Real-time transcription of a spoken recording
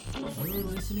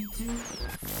You're listening to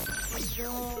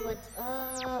Yo, what's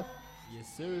up?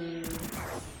 Yes sir.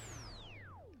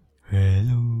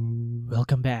 Hello.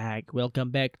 Welcome back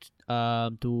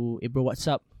to Bro, what's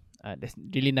up? There's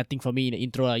really nothing for me in the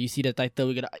intro. You see the title,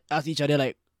 we're gonna ask each other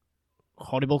like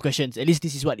horrible questions. At least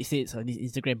this is what it says on this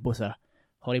Instagram post.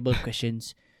 Horrible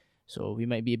questions. So we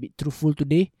might be a bit truthful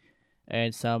today,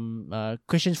 and some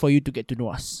questions for you to get to know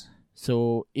us.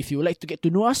 So if you would like to get to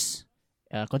know us,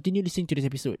 continue listening to this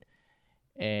episode.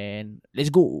 And let's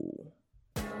go.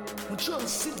 Well, try to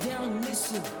sit down and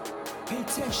listen. Pay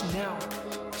attention now.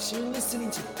 Cause you're listening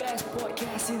to the best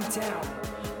podcast in town.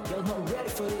 Y'all not ready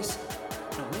for this.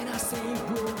 Now when I say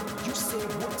bro, you say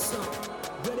what's up.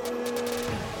 Ready?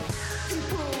 Hey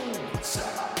bro, what's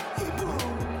up? Hey bro,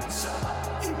 what's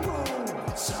up? Hey bro,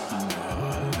 what's up? I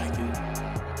like it.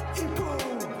 Hey bro,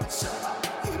 what's up?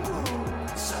 Hey bro,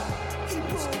 what's up? Hey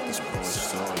bro, what's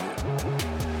up?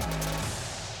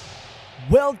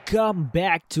 Welcome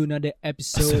back to another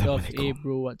episode of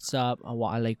Bro, what's up?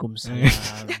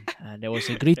 Waalaikumsalam. There was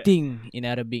a greeting in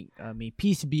Arabic. May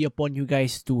peace be upon you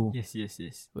guys too. Yes.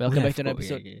 Welcome Oh, back to another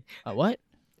episode. Okay. What?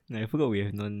 No, I forgot we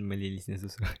have non-Malay listeners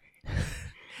also.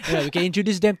 Yeah, we can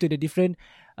introduce them to the different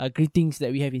greetings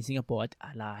that we have in Singapore.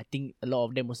 I think a lot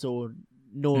of them also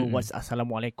know what's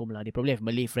Assalamualaikum lah. They probably have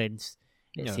Malay friends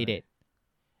that say that.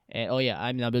 And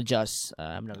I'm Nabil Jas.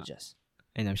 And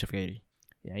I'm Shafiq.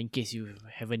 Yeah, in case you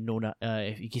haven't known,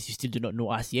 in case you still do not know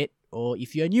us yet, or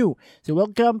if you are new, so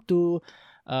welcome to,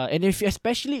 and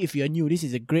especially if you are new, this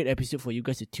is a great episode for you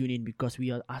guys to tune in because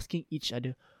we are asking each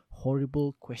other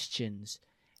horrible questions,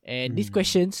 and these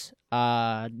questions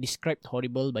are described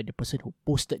horrible by the person who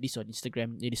posted this on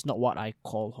Instagram. It is not what I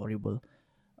call horrible.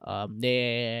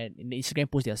 There in the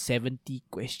Instagram post there are 70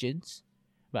 questions,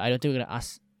 but I don't think we're gonna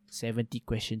ask 70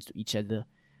 questions to each other.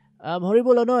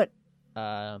 Horrible or not?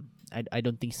 I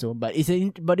don't think so, but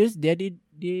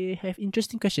they have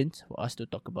interesting questions for us to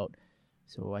talk about,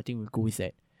 so I think we'll go with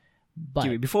that. But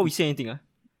Okay, wait, before we say anything,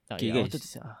 okay, yeah,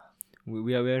 guys,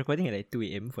 we are recording at like 2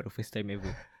 a.m. for the first time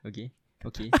ever. Okay.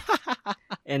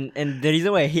 and the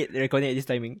reason why I hate recording at this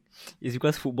timing is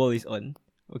because football is on.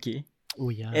 Okay. Oh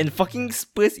yeah, And fucking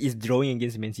Spurs is drawing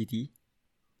against Man City.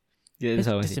 Yeah, that's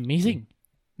amazing.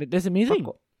 That's amazing.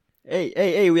 Fuck.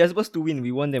 Hey, we are supposed to win.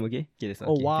 We won them, okay? Okay, that's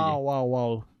Oh okay.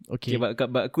 wow. Okay, Okay.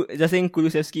 but just saying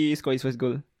Kulusevski scored his first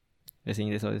goal. Just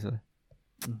saying that's all.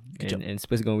 Good job. And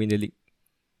Spurs gonna win the league.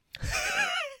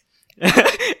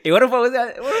 Hey, what the fuck was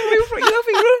that? What are you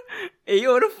laughing, bro? Hey,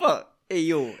 yo, what the fuck? Hey,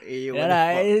 yo. What the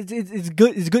fuck? It's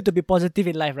good. It's good to be positive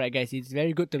in life, right, guys? It's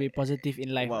very good to be positive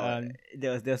in life. Wow,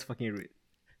 that was fucking rude.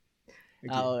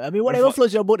 Okay. I mean, whatever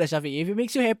floats your boat, Shafiq. If it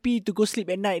makes you happy to go sleep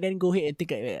at night, then go ahead and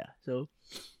take it. So,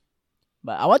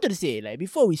 but I wanted to say, like,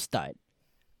 before we start,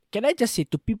 can I just say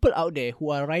to people out there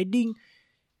who are riding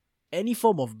any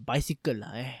form of bicycle,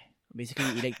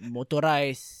 basically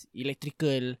motorized,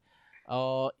 electrical,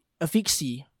 or a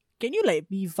fixie, can you like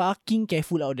be fucking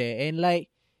careful out there and like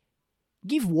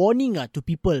give warning to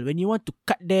people when you want to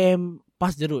cut them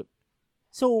past the road?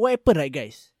 So what happened, right,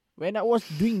 guys? When I was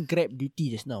doing Grab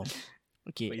duty just now,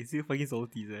 But you still fucking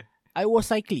salty, sir. I was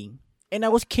cycling and I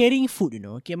was carrying food,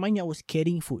 Okay, mind you, I was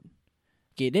carrying food.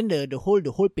 Okay, then the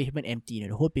whole pavement empty,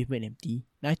 the whole pavement empty.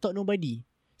 And I thought nobody.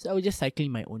 So I was just cycling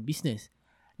my own business.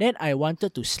 Then I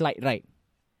wanted to slide right.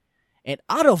 And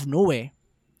out of nowhere,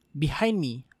 behind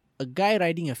me, a guy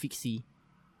riding a fixie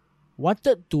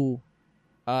wanted to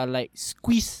like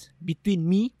squeeze between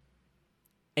me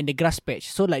and the grass patch.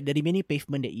 So like the remaining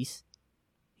pavement there is,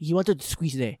 he wanted to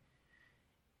squeeze there.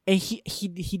 And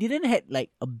he didn't have like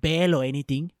a bell or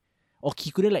anything, or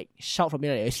he couldn't like shout from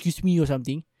there like excuse me or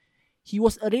something. He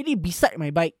was already beside my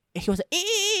bike and he was like,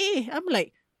 hey. I'm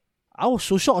like, I was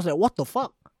so shocked. I was like, what the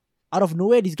fuck? Out of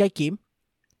nowhere this guy came,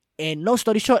 and long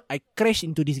story short, I crashed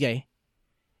into this guy.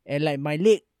 And like my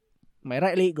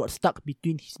right leg got stuck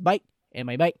between his bike and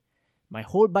my bike. My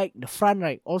whole bike, the front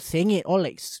right, all sengit, all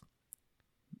like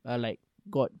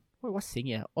got what's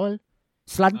sengit? All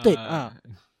slanted.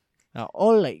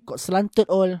 All like got slanted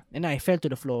all, and I fell to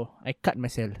the floor. I cut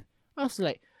myself. I was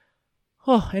like,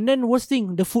 oh, and then worst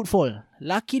thing, the food fall.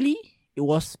 Luckily, it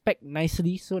was packed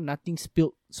nicely, so nothing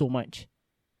spilled so much.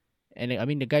 And I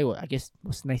mean, the guy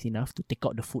was nice enough to take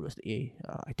out the food. I was like, hey,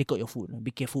 I take out your food.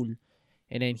 Be careful.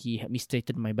 And then he helped me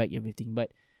straighten my bike, everything.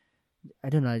 But I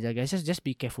don't know, guys. Just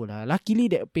be careful. Luckily,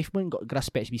 that pavement got grass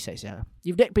patch besides.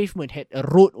 If that pavement had a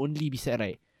road only beside,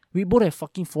 right, we both have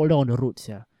fucking fall down on the roads.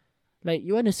 Like,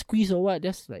 you want to squeeze or what?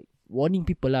 Just like warning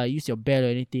people. Use your bell or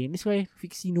anything. That's why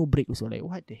fixie no brake also. Like,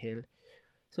 what the hell?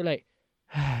 So like,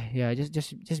 yeah,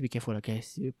 just be careful,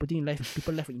 guys. You're putting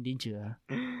people's life in danger.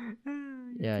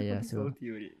 Yeah. So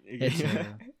that's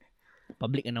a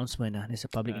public announcement. There's a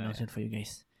public announcement for you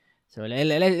guys. So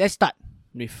let's start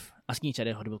with asking each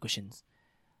other horrible questions.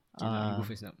 Okay, you go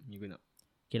first now. You go now.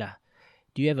 Okay lah.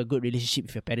 Do you have a good relationship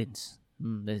with your parents?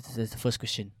 That's the first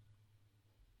question.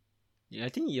 Yeah, I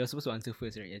think you're supposed to answer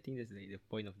first, right? I think that's like the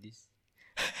point of this.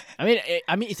 I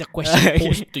mean, it's a question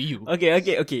posed to you. Okay.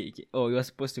 Oh, you're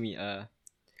supposed to me.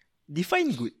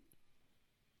 Define good.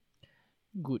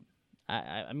 Good.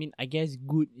 I mean, I guess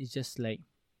good is just like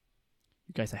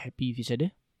you guys are happy with each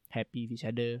other.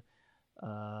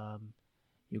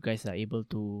 You guys are able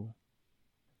to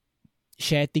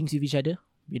share things with each other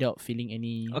without feeling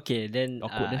any Okay, then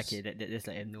awkwardness. that's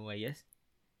like a no, I guess.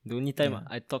 The only time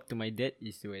I talk to my dad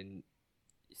is when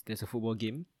there's a football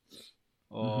game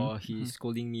or he's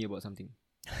scolding me about something.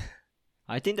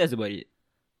 I think that's about it.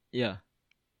 Yeah.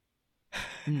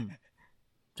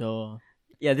 So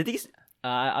Yeah, the thing is,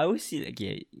 I always see like,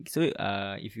 okay, so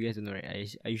if you guys don't know, right,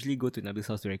 I usually go to Nabil's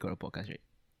house to record a podcast, right?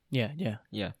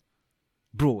 yeah.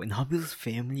 Bro, Nabil's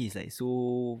family is like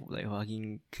so like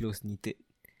fucking close knitted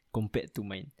compared to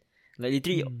mine. Like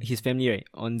literally his family, right?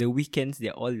 On the weekends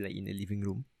they're all like in the living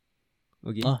room.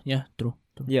 Okay. Yeah, true.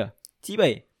 Yeah. See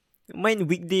bye. Mine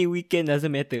weekday, weekend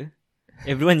doesn't matter.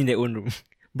 Everyone in their own room.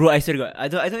 Bro, I swear to God. I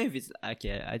don't know if it's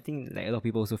okay. I think like a lot of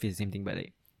people also face the same thing, but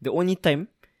like the only time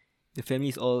the family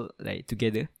is all like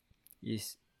together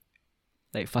is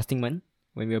like fasting month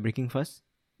when we are breaking fast.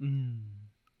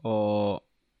 Or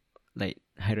like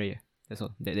Hari Raya. That's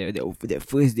all. That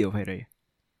first day of Hari Raya.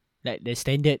 Like the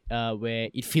standard where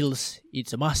it feels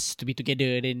it's a must to be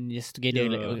together, then just together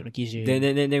like on occasion.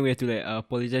 Then we have to like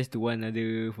apologize to one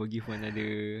another, forgive one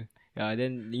another. Yeah,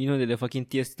 then you know that the fucking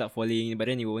tears start falling, but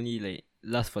then it will only like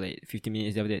last for like 15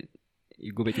 minutes. After that,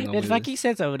 you go back to normal. That fucking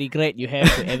sense of regret you have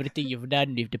for everything you've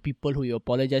done with the people who you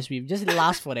apologize with just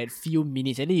lasts for that few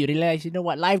minutes, and then you realize, you know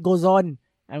what, life goes on.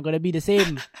 I'm gonna be the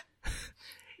same.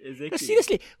 Exactly.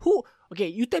 Seriously, who? Okay,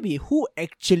 you tell me who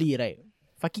actually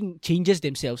fucking changes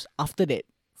themselves after that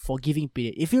forgiving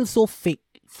period. It feels so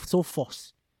fake, so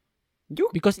forced. You?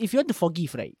 Because if you want to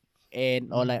forgive, right,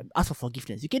 and or like ask for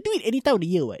forgiveness, you can do it any time of the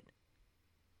year, what?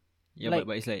 Yeah, like,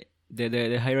 but it's like the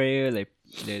Hari Raya, like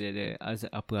the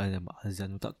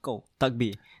azan tak kau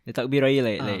takbir. The takbir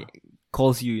raya like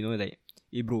calls you, you know, like,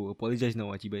 hey bro, apologize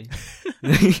now, Achibai.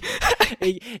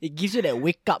 it gives you that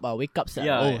wake up.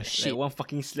 Yeah, oh shit. Like one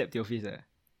fucking slap to your face.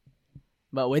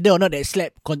 But whether or not that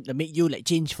slap make you like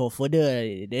change for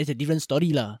further, there's a different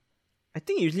story lah. I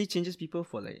think it usually changes people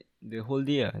for like the whole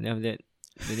day. And after that,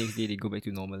 the next day they go back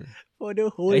to normal. For the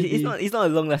whole Like, day. it's not a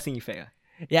long lasting effect.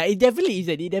 Yeah, it definitely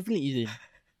isn't.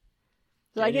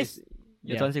 So I guess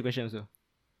you have to answer your question also.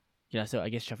 Yeah, so I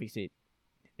guess Shafiq said,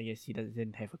 I guess he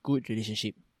doesn't have a good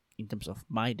relationship in terms of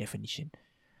my definition.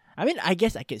 I mean, I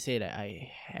guess I could say that I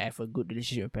have a good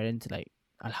relationship with parents. Like,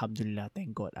 Alhamdulillah,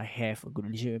 thank God, I have a good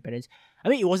relationship with parents. I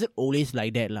mean, it wasn't always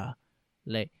like that lah.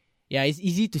 Like, yeah, it's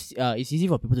easy to it's easy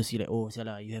for people to see like, oh,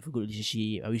 Salah, you have a good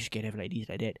relationship. I wish you can have like this,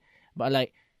 like that. But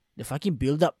like the fucking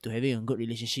build up to having a good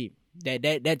relationship,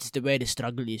 that's where the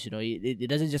struggle is. You know, it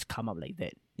doesn't just come up like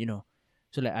that. You know.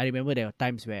 So like I remember there were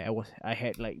times where I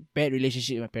had like bad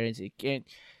relationship with my parents.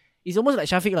 It's almost like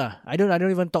Shafiq lah. I don't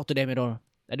even talk to them at all.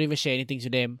 I don't even share anything to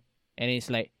them, and it's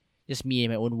like just me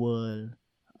in my own world,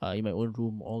 in my own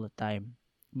room all the time.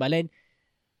 But then,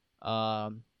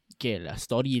 okay,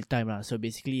 story time lah. So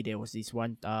basically there was this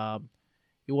one.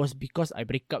 It was because I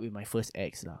break up with my first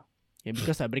ex lah. And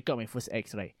because I break up with my first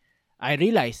ex, right, I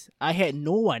realized I had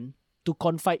no one to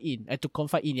confide in. To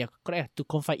confide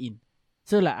in.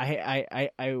 So like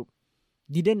I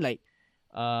didn't like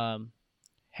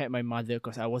had my mother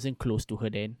because I wasn't close to her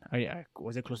then. I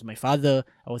wasn't close to my father.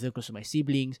 I wasn't close to my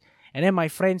siblings. And then my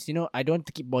friends, you know, I don't want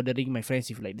to keep bothering my friends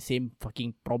with like the same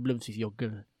fucking problems with your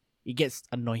girl. It gets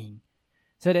annoying.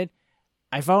 So then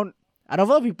I found, out of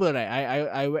all people, right,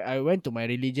 I went to my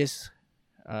religious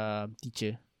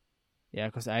teacher. Yeah,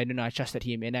 because I don't know, I trusted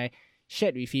him and I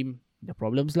shared with him the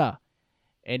problems lah.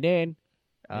 And then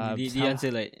did he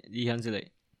answer like,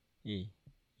 hey,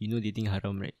 you know dating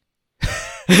haram, right?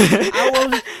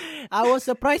 I was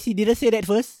surprised he didn't say that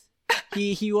first.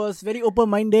 He was very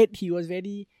open-minded. He was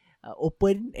very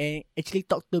open and actually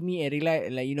talked to me and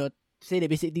realized, like, you know, say the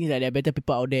basic things like there are better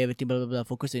people out there, everything, blah, blah, blah,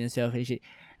 focus on yourself and shit.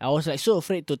 I was like so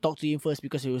afraid to talk to him first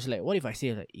because he was like, what if I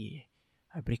say like,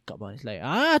 I break up? It's like,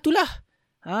 itulah.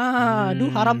 Do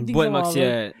haram things. Buat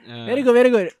maksiat. Very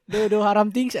good. Do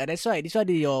haram things. That's why. This one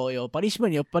is your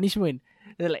punishment.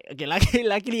 Like, okay,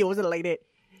 luckily it wasn't like that.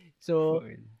 So,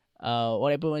 what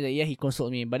happened was that, he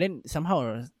consoled me. But then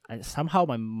somehow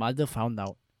my mother found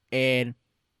out. And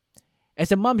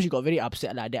As a mom, she got very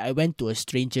upset that I went to a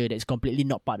stranger that's completely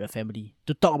not part of the family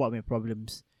to talk about my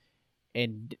problems,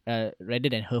 and rather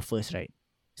than her first, right?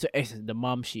 So as the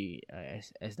mom,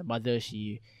 as the mother,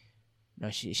 she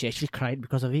actually cried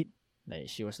because of it. Like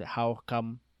she was like, how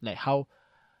come? Like how,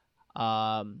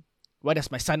 why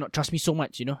does my son not trust me so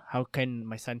much? How can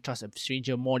my son trust a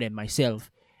stranger more than myself?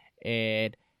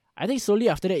 And I think slowly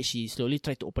after that, she slowly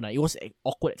tried to open up. It was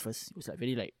awkward at first. It was like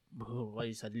very like, why are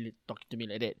you suddenly talking to me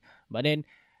like that? But then,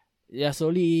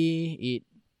 slowly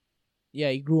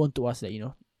it grew on to us that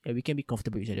we can be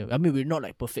comfortable with each other. I mean, we're not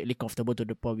like perfectly comfortable to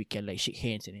the point we can like shake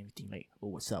hands and everything. Like, oh,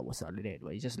 what's up, like that.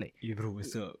 But it's just like, Hey bro,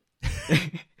 what's up?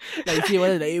 like you see,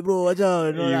 like, hey bro, what's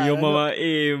up? Your mama,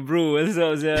 hey bro, what's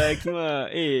up?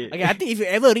 Kima, hey. Okay, I think if you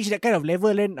ever reach that kind of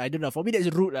level, then I don't know. For me, that's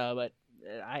rude, but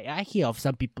I hear of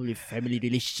some people with family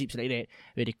relationships like that,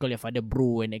 where they call their father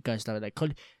bro and that kind of stuff. Like,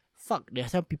 there are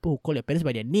some people who call their parents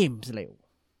by their names. Like,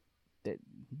 that,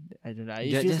 I don't know.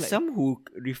 There's some who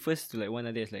refers to like one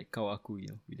another as like kau aku,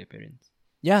 with their parents.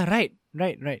 Yeah, right.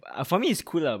 For me, it's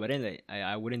cool but then like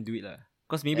I wouldn't do it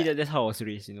cause maybe that's how I was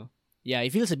raised, Yeah,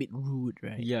 it feels a bit rude,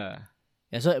 right? Yeah.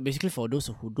 So basically, for those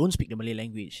who don't speak the Malay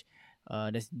language,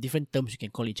 there's different terms you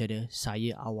can call each other.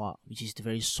 Saya, awak, which is the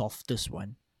very softest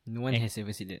one. No one has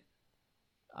ever said that.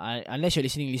 Unless you're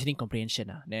listening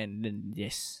comprehension, then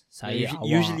yes, saya, awak.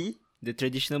 Usually, the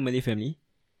traditional Malay family,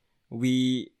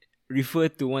 we refer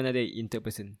to one another in third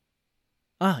person.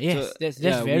 Yes, so, that's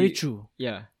very true.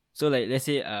 Yeah. So like let's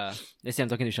say I'm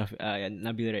talking to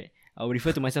Nabil, right? I'll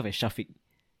refer to myself as Shafiq.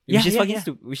 Which is fucking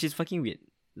stupid, which is fucking weird.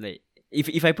 Like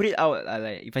if I put it out,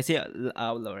 like if I say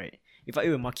out loud, right? If I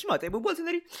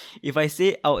if I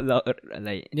say out loud,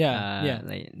 like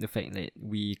like the fact like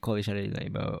we call each other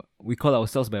we call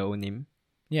ourselves by our own name.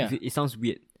 Yeah, it sounds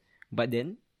weird, but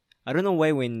then I don't know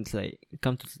why when it's like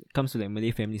comes to like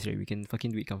Malay families, right? We can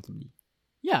fucking do it comfortably.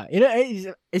 Yeah,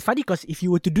 it's funny because if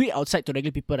you were to do it outside to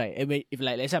regular people, right? If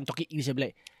like let's say I'm talking English, I'm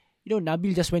like,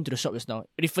 Nabil just went to the shop just now,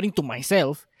 referring to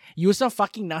myself. You sound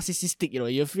fucking narcissistic,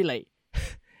 You feel like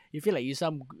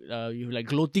you're like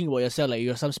gloating about yourself, like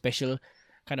you're some special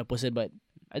kind of person. But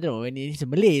I don't know, when it's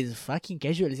Malay, it's fucking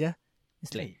casual, yeah.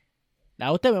 It's like, I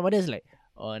will tell my mother, is like,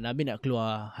 oh, Nabil nak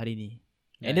keluar hari ni,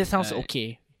 and that sounds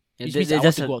okay. It just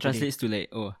translates to like,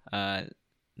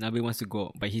 Nabil wants to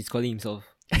go, but he's calling himself.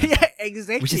 Yeah,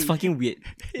 exactly. Which is fucking weird.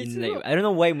 I don't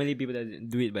know why Malay people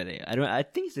do it, but like, I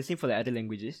think it's the same for like other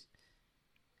languages.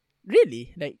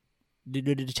 Really? Like, the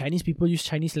Chinese people use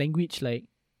Chinese language like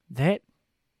that?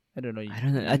 I don't know.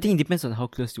 I think it depends on how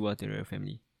close you are to your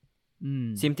family.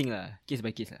 Same thing case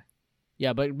by case .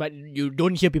 Yeah, but you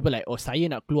don't hear people like, oh, saya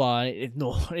nak keluar.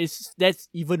 No, that's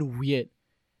even weird.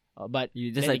 But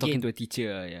you just like talking to a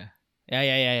teacher.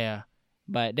 Yeah.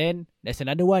 But then there's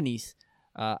another one is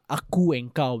aku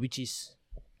and kau, which is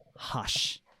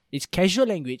harsh. It's casual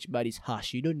language, but it's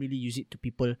harsh. You don't really use it to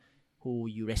people who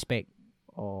you respect,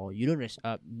 or you don't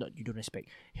respect,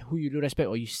 who you don't respect,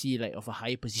 or you see like of a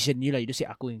higher position. You don't say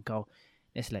aku and kau.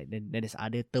 That's like then there's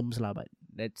other terms but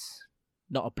that's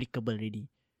not applicable really.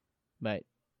 But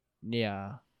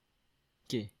yeah.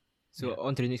 Okay. So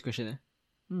on to the next question.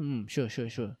 Sure.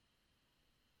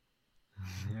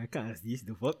 I can't ask this,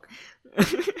 the fuck.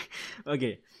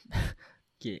 Okay,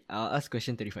 I'll ask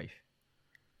question 35.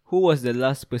 Who was the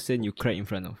last person you cried in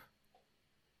front of?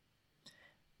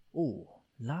 Oh,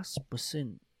 last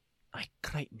person I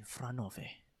cried in front of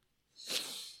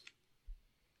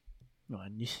No,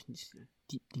 this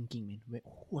deep thinking, man.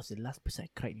 Who was the last person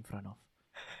I cried in front of?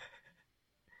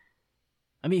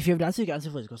 I mean, if you have the answer, you can answer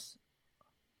first, because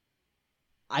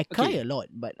I cry a lot,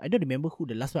 but I don't remember who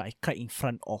the last one I cried in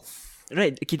front of.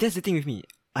 Right, okay, that's the thing with me.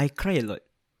 I cry a lot.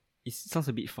 It sounds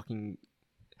a bit fucking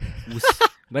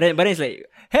but then it's like,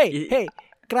 hey,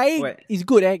 crying is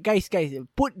good, guys.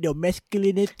 Put your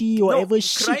masculinity or whatever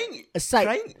shit aside.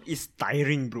 Crying is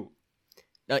tiring, bro.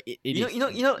 It is.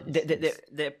 You know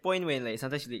that point when like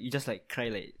sometimes you just like cry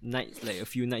like a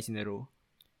few nights in a row.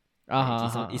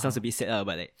 It sounds a bit sad,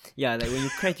 but like like when you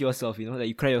cry to yourself, like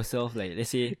you cry yourself, like let's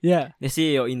say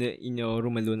you're in your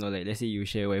room alone, or like let's say you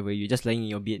share whatever, you're just lying in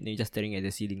your bed and you're just staring at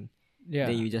the ceiling. Yeah.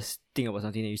 Then you just think about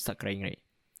something and you start crying, right?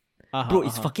 Bro,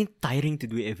 it's fucking tiring to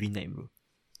do it every night, bro.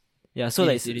 Yeah, so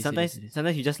sometimes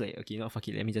you just like, okay, fuck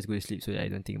it, let me just go to sleep so that I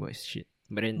don't think about shit.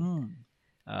 But then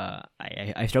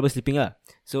I have trouble sleeping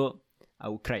so I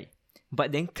will cry.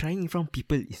 But then crying in front of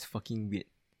people is fucking weird.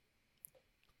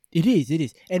 It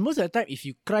is. And most of the time, if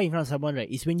you cry in front of someone, right,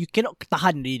 it's when you cannot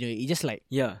tahan, it just like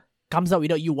comes out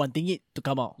without you wanting it to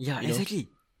come out. Yeah, exactly.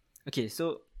 Okay,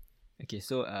 so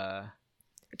to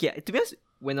be honest,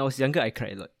 when I was younger, I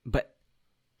cried a lot. But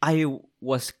I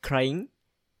was crying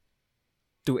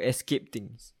to escape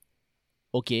things.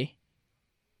 Okay.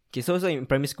 Okay, so in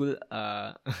primary school,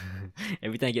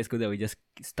 every time I get scolded, I will just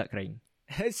start crying.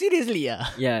 Seriously, yeah.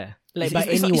 Yeah, Like it's, by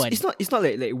it's anyone. Not, it's not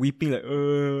like weeping like.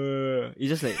 It's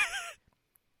just like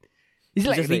It's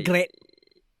like just like- regret.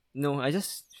 no. I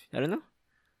don't know.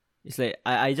 It's like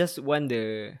I just want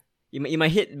the in my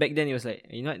head back then. It was like,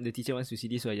 you know what, the teacher wants to see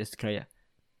this, so I just cry.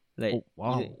 Like, Oh,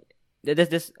 wow.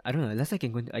 That's I don't know. Last time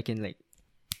I can like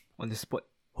on the spot.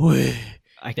 Oi,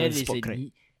 I can that is spot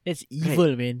cry. that's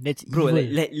evil, man. That's Bro,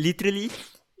 evil. like literally,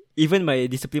 even my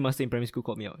discipline master in primary school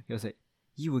called me out. He was like,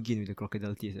 "You again with the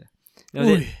crocodile tears." Now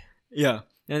that, Oi. yeah.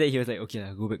 Now that he was like, "Okay,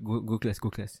 go back, go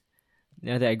class."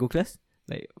 Now that I go class,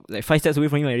 like 5 steps away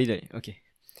from him, I already like, okay,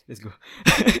 let's go.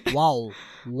 Wow.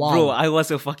 Bro, I was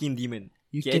a fucking demon.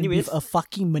 You Okay, can be anyways. a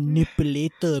fucking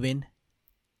manipulator, man.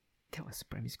 That was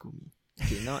primary school me.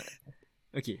 Okay, now,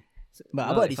 okay. So, But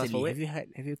now, about like, fast recently,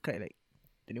 forward. have you cried like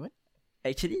 21?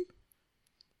 Actually,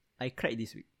 I cried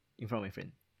this week in front of my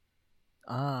friend.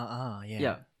 Yeah.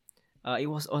 Yeah. It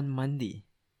was on Monday.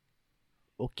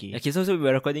 Okay. Okay, so we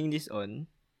were recording this on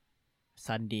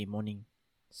Sunday morning.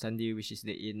 Sunday, which is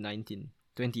the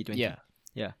 2020. Yeah.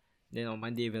 Yeah. Then on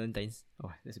Monday, Valentine's.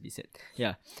 Oh, that's a bit sad.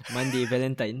 Yeah. Monday,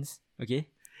 Valentine's. Okay.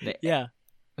 Like, Yeah.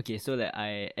 okay, so like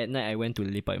at night I went to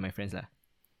lepak with my friends lah.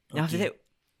 Then after Okay.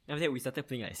 that we started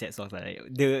playing like sad songs lah. Like,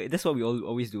 that's what we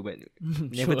always do, but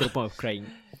never Sure. to the point of crying.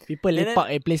 People Then- lepak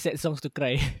and play sad songs to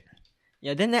cry.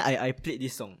 Yeah, then I played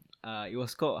this song. It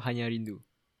was called Hanya Rindu,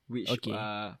 which Okay.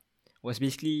 was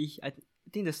basically I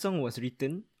think the song was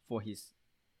written for his,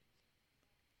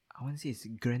 I want to say his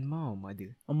grandma or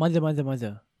mother. Oh, mother.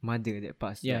 Mother that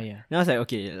passed. Yeah, yeah. Then I was like,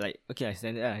 okay, I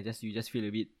stand there. You just feel a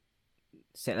bit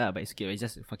sad lah, but it's okay. It's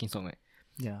just a fucking song, right?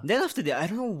 Yeah. Then after that, I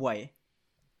don't know why.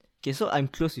 Okay, so I'm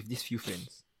close with these few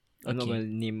friends. I'm not Okay. gonna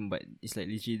name, but it's like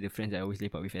literally the friends that I always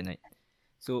lepak with at night.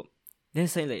 So then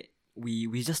it's like we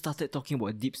just started talking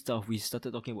about deep stuff. We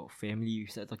started talking about family. We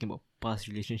started talking about past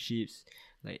relationships.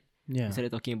 Like Yeah. we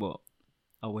started talking about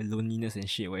our loneliness and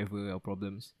shit, whatever our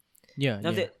problems. Yeah.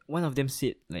 Now that one of them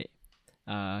said like,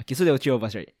 okay, so there were 3 of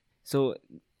us, right? So,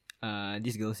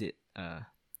 this girl said, a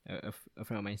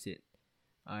friend of mine said,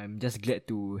 I'm just glad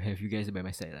to have you guys by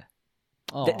my side lah.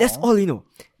 That's all you know.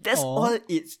 That's Aw.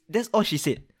 That's all she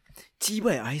said.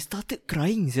 Cibai, I started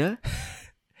crying, sir.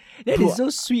 That Bro, is so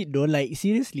sweet though. Like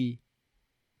seriously.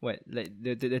 What? Like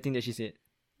the thing that she said.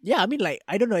 Yeah, I mean, like,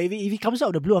 I don't know, if it comes out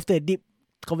of the blue after a deep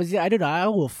conversation, I don't know, I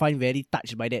will find very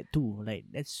touched by that too. Like,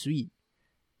 that's sweet.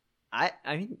 I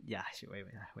mean, yeah, sure,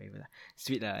 whatever lah.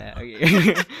 Sweet lah. Yeah,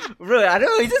 okay. Bro, I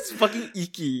don't know, it's just fucking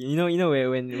icky. You know where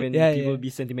when Yeah, people yeah. be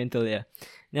sentimental, yeah.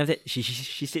 Then after that, she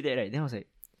said that, right? Then I was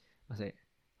like,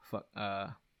 fuck.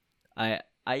 I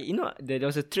you know, there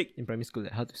was a trick in primary school,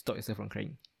 like how to stop yourself from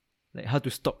crying, like how to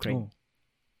stop crying. Oh,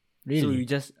 really? So you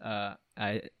just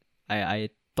I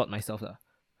taught myself lah.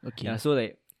 Okay. Yeah. So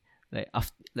like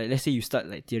after, like let's say you start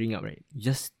like tearing up, right? You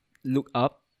just look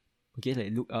up. Okay,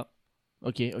 like look up.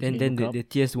 Okay. Then look up. the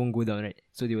tears won't go down, right?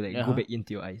 So they will like go Uh-huh. back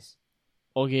into your eyes.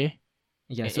 Okay.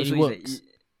 Yeah, And so it it's works. like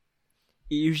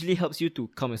it usually helps you to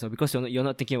calm yourself because you're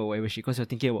not thinking about whatever shit, because you're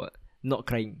thinking about not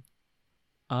crying.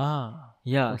 Ah.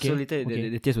 Yeah, Okay, so later okay.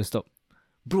 the tears will stop.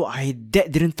 Bro, that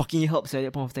didn't fucking help at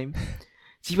that point of time.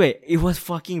 See, wait, it was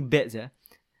fucking bad, yeah.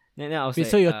 Then I was Wait,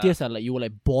 like, so your tears are like, you were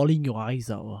like bawling your eyes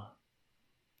out.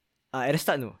 at the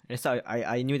start, no. At the start,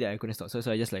 I knew that I couldn't stop, so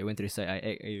I just like went to the side.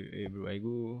 Hey, bro, I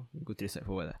go to the side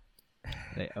for what lah?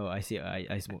 Like, oh, I see,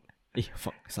 I smoke.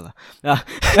 Fuck, salah.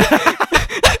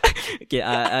 Okay,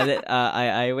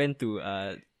 I went to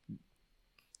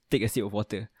take a sip of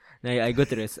water. Then I go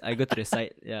to the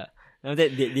side. Yeah. Now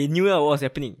that they knew what was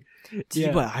happening.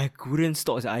 Yeah. But I couldn't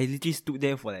stop. I literally stood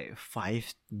there for like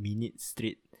 5 minutes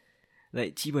straight.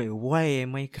 Like, Chibai, why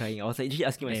am I crying? I was like literally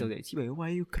asking myself, like, Chibai, why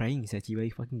are you crying? Chibai,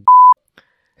 you fucking.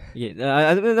 Okay,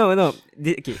 no.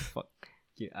 Okay, fuck.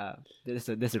 Okay, that's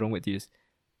the wrong word to use.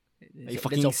 You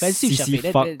fucking That's offensive, sissy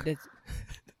Shafiq. fuck. That's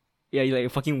Yeah, you like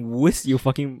fucking wuss. You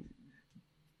fucking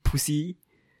pussy.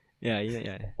 Yeah.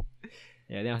 Yeah.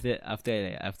 Then after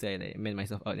I like mend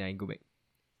myself out, then I go back.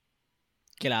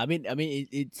 okay lah. I mean,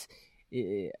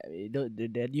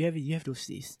 you have those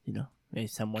days, you know, when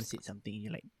someone said something, and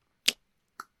you're like,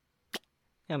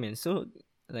 Yeah, man. So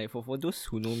like for those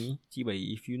who know me, Chibai,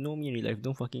 if you know me in real life,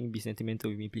 don't fucking be sentimental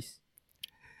with me, please.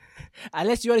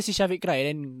 unless you want to see Shafiq cry,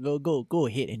 then go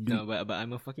ahead and do. No, but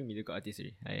I'm a fucking mediocre artist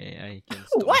already. I can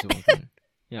stop What? myself from crying.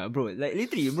 Yeah, bro. Like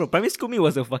literally, bro. Primary school me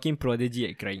was a fucking prodigy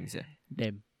at crying, sir.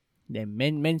 Damn,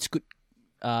 men could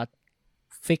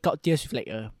fake out tears with like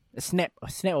a snap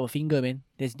of a finger, man.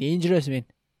 That's dangerous, man.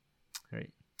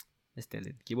 Right. That's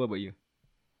talent. Okay, what about you?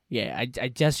 I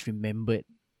just remembered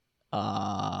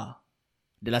the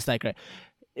last time I cried.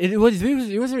 It was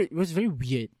very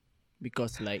weird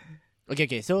because like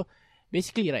okay, so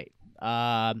basically right,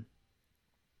 I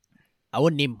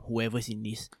won't name whoever's in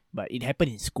this, but it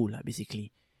happened in school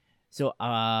basically. So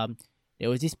there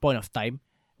was this point of time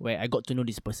where I got to know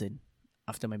this person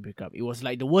after my breakup. It was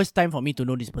like the worst time for me to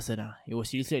know this person. It was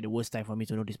seriously like the worst time for me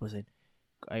to know this person.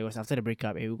 It was after the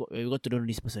breakup and we got to know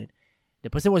this person. The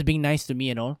person was being nice to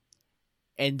me and all.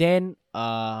 And then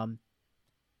I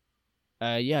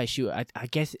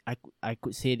guess I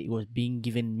could say that it was being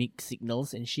given mixed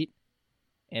signals and shit.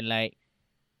 And like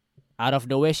out of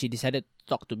nowhere she decided to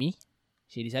talk to me.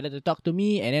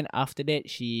 And then after that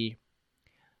she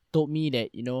told me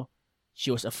that, you know,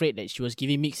 she was afraid that she was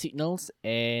giving mixed signals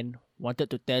and wanted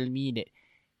to tell me that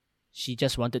she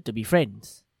just wanted to be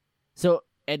friends. So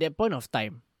at that point of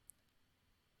time,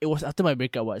 it was after my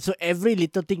breakup. So every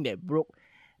little thing that broke,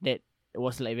 that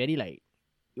was like very like,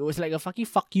 it was like a fucking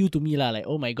fuck you to me lah. Like,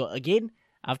 oh my god, again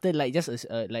after like just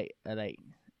like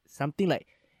something like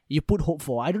you put hope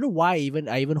for. I don't know why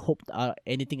I even hoped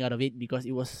anything out of it, because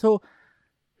it was so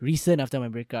recent after my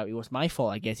breakup. It was my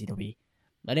fault, I guess, in a way.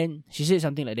 But then she said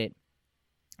something like that.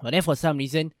 But then for some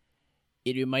reason,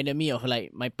 it reminded me of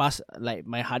like my past, like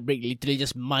my heartbreak literally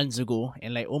just months ago.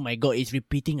 And like, oh my god, it's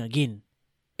repeating again.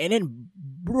 And then,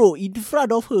 bro, in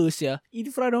front of her,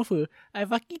 I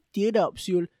fucking teared up,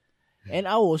 Syul. And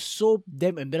I was so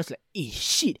damn embarrassed. Like,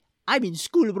 shit, I'm in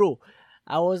school, bro.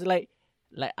 I was like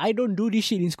I don't do this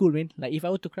shit in school, man. Like, if I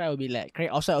were to cry, I would be like cry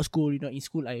outside of school. You know, in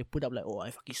school, I put up like, oh, I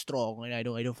fucking strong, and I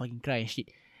don't fucking cry and shit.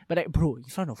 But like, bro, in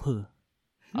front of her,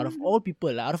 out of all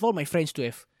people, out of all my friends to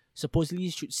have supposedly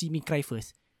should see me cry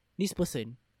first, this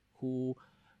person who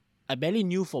I barely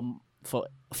knew for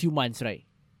a few months, right,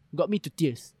 got me to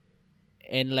tears.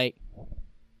 And like,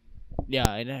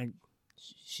 yeah, and then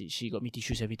she got me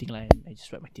tissues, everything like, and I just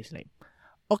wiped my tears. Like,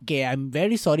 okay, I'm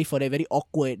very sorry for that, very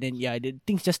awkward. And yeah, the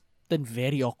things just turned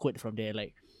very awkward from there.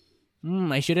 Like,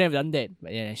 I shouldn't have done that.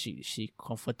 But yeah, she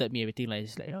comforted me, everything like,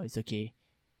 it's like, oh, it's okay.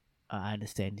 I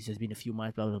understand. It's just been a few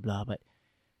months, blah blah blah. But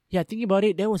yeah, thinking about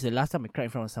it, that was the last time I cried in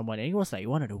front of someone, and it was like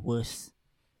one of the worst.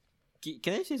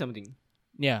 Can I say something?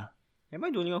 Yeah. Am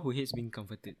I the only one who hates being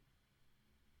comforted?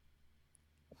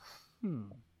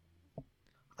 In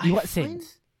what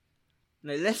sense?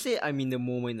 Like, let's say I'm in the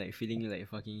moment, like feeling like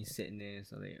fucking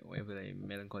sadness or like whatever, like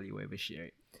melancholy, whatever shit,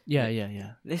 right? Yeah, like,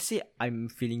 yeah. Let's say I'm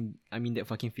in that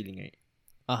fucking feeling, right?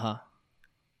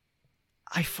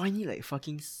 I find it like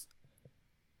fucking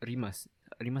rimas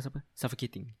apa?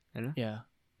 Suffocating. I don't know. Yeah.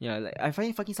 Yeah, like I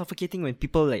find it fucking suffocating when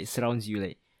people like surrounds you.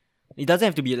 Like, it doesn't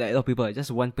have to be like a lot of people.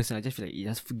 Just one person. I just feel like it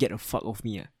just get the fuck off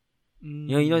me.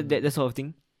 You know that sort of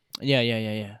thing.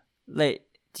 Yeah. Like,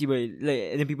 cibai,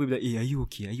 like, and then people be like, are you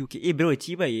okay? Bro,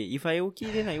 cibai, if I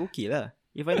okay, then I okay lah.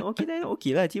 If I not okay, then I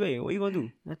okay lah, cibai. What you gonna do?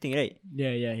 Nothing, right?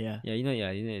 Yeah. Yeah, you know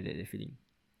that feeling.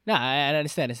 Nah, I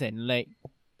understand. Like,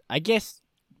 I guess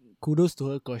kudos to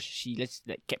her because she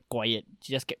kept quiet.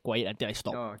 She just kept quiet until I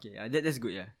stopped. Oh, okay. That's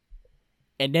good, yeah.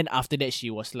 And then after that, she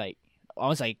was like,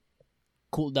 once I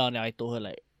cooled down, and I told her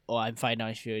like, oh, I'm fine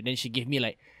now. Then she gave me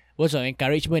like words of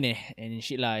encouragement and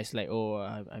shit lah. It's like, oh,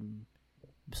 I'm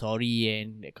sorry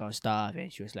and that kind of stuff.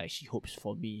 And she was like, she hopes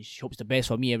for me. She hopes the best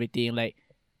for me, everything. Like,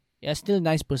 yeah, still a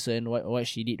nice person. What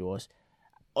she did was,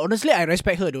 honestly, I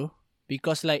respect her though.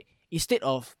 Because like, instead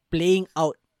of playing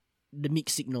out the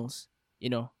mixed signals,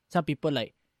 you know, some people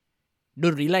like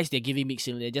don't realize they're giving mixed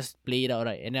signals. They just play it out,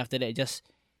 right? And after that, just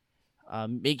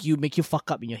make you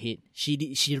fuck up in your head.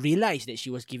 She realized that she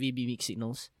was giving me mixed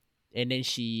signals, and then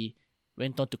she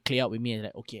went on to clear out with me and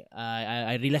like, okay,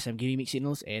 I realized I'm giving mixed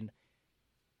signals and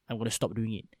I'm gonna stop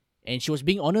doing it. And she was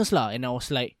being honest lah, and I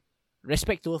was like,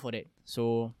 respect to her for that.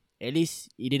 So at least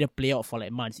it didn't play out for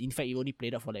like months. In fact, it only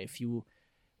played out for like a few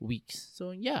weeks.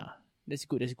 So yeah, that's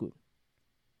good.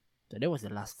 So that was the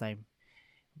last time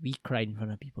we cried in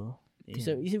front of people. Yeah.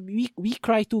 So we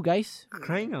cry too, guys.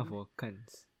 Crying out for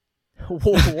cunts.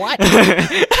 What?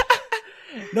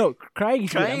 No, crying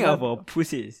out for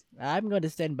pussies. I'm gonna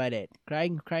stand by that.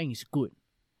 Crying is good.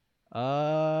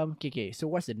 Okay. So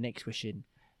what's the next question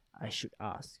I should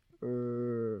ask?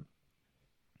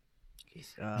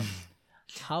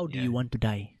 How do you want to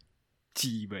die?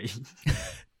 Cibai.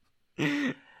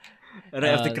 Right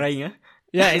after crying, huh?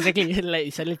 Yeah, exactly.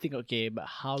 Like suddenly think, okay, but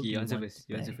how do you answer want first?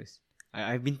 to You answer first.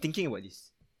 I've been thinking about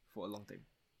this for a long time.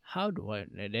 How do I?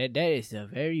 That is a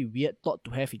very weird thought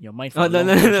to have in your mind. No.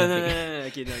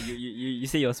 Okay, no. You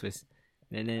say yours first.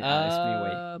 Then I'll explain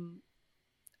why.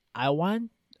 I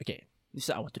want. Okay, this is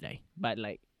I want to die, but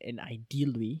like an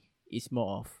ideal way is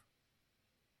more of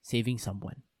saving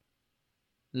someone.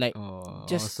 Like,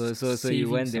 just so you saving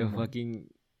want the someone. fucking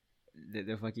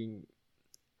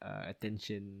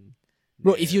attention.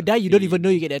 Bro, the if you die, you don't even fame. know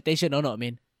you get the attention or not,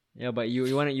 man. Yeah, but you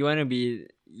wanna be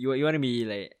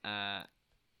like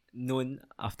known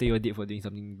after you're dead for doing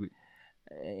something good.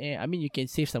 I mean, you can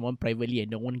save someone privately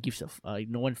and no one gives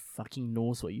no one fucking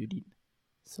knows what you did.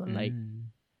 So like,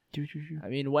 True. I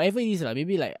mean, whatever it is,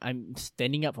 maybe like I'm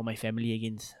standing up for my family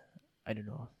against, I don't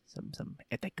know, some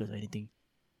attackers or anything,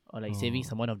 or like saving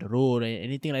someone off the road or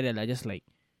anything like that. Like just like,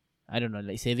 I don't know,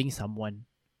 like saving someone.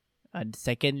 And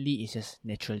secondly, it's just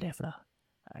natural death lah.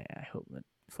 I hope not,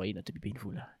 for it not to be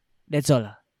painful lah. That's all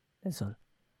lah. That's all.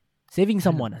 Saving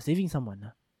someone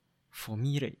lah. For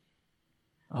me, right,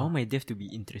 I want my death to be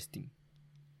interesting.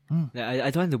 Hmm. Like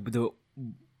I don't want the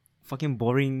fucking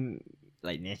boring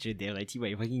like natural death. Like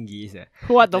you fucking gays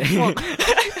What the fuck?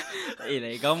 Hey,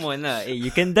 like come on lah. Hey,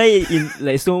 you can die in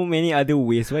like so many other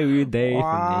ways. Why will you die from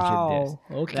natural death?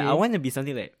 Okay. Like, I want to be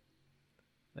something like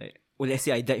let's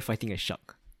say I died fighting a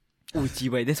shark. Oh,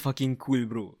 chibai, that's fucking cool,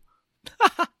 bro.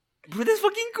 Bro, that's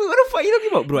fucking cool. What the fuck are you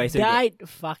talking about, bro? I said Died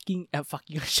fucking a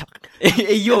shark.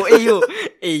 hey yo, what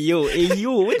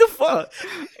the fuck?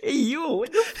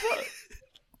 What the fuck?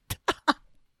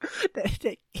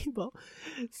 that came out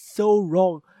so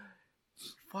wrong.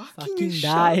 Fucking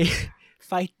die.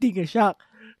 Fighting a shark.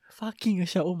 Fucking a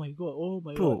shark. Oh my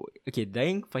god. Bro, okay,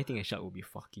 dying fighting a shark would be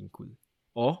fucking cool.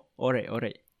 Or,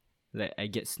 alright. Like, I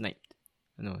get sniped.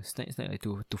 No, snipe like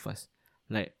too fast.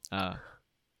 Like,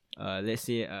 let's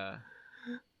say,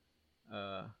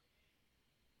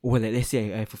 let's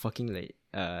say I have a fucking, like,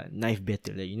 knife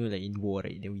battle. Like, you know, like in war,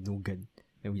 right? Then we no gun.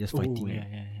 Then we just fighting.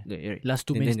 Yeah. Like, right? Last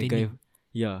two then men the guy, standing.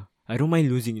 yeah. I don't mind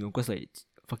losing, cause, like, it's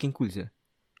fucking cool, sir.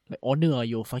 Like honor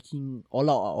you're fucking all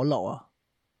out.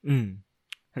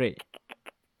 Right.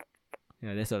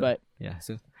 Yeah, that's all. But yeah,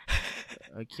 so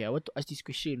okay, I want to ask this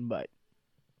question, but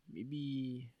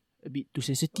maybe a bit too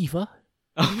sensitive,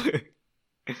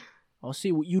 I'll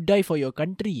say, would you die for your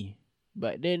country?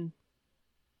 But then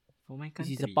for my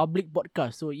country, this is a public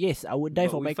podcast, so yes, I would die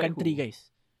But for we my fight country, who? guys.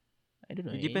 I don't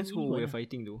know. It depends who anyone we're lah.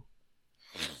 fighting though.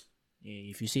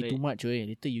 Yeah, if you say Like- too much,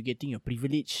 later you getting your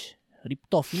privilege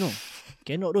ripped off,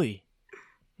 Cannot,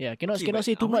 Yeah, cannot but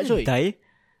say too I much, wanna die.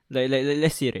 Like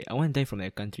let's say, right, I want to die from like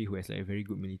a country who has like a very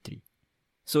good military.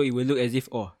 So it will look as if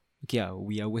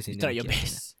we are worse than You them. try your Okay,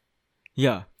 best.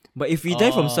 Yeah. But if we die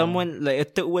from Oh. someone like a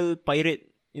third world pirate,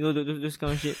 those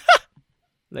kind of shit.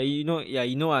 Like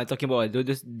I'm talking about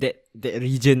those that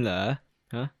region lah,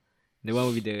 huh? The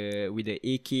one with the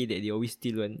AK that they always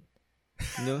steal one.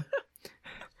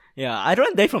 Yeah, I don't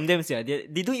want to die from them,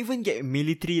 they don't even get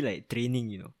military like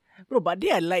training, Bro, but they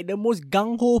are like the most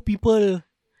gung-ho people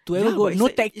to ever Yeah, go. but it's No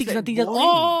like- tactics, it's like nothing, just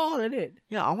boring. like that.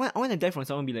 Yeah, I want to die from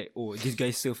someone be like, oh, this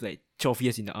guy served like 12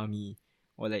 years in the army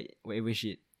or like whatever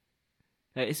shit.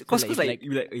 Like it's cause like-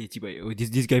 you like, hey, chibai,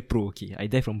 this guy pro, okay. I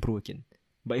die from pro again.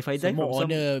 But if I die Some more from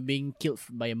some, honor being killed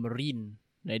by a marine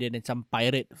rather than some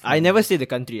pirate. I never say the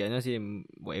country. I never say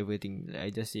whatever thing. Like, I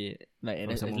just say like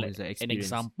from someone who's, like, an experienced.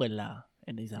 example lah.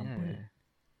 An example.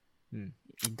 yeah.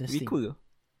 Interesting. Be cool though.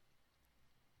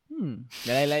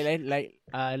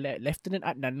 Like Lieutenant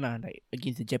Adnan lah, like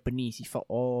against the Japanese, he fought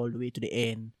all the way to the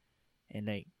end, and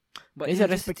like But it's yeah, a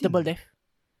that's the respectable thing. death.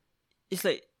 It's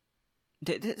like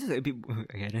that's a bit.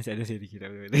 Okay, I don't say it.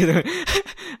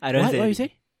 I don't What? say. What you it.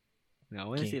 say? No, I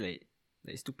want to Okay. say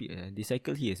like stupid. They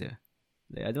cycle here, sir.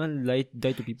 Like I don't want to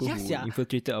die to people Yeah, who sia.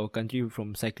 infiltrated our country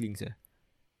from cycling, sir.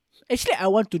 Actually, I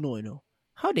want to know,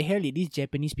 how the hell did these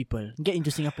Japanese people get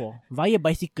into Singapore via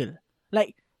bicycle?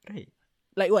 Like Right.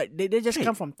 what? They just Right.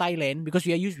 come from Thailand because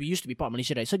we used to be part of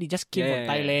Malaysia, right? So they just came Yeah, from yeah,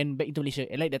 yeah. Thailand back into Malaysia,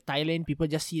 and like the Thailand people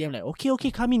just see them like,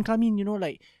 okay, come in,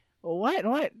 like what?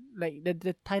 Like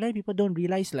the Thailand people don't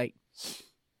realize like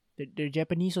they're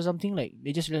Japanese or something. Like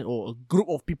they just realize, a group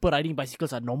of people riding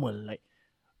bicycles are normal. Like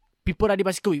people riding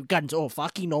bicycle with guns,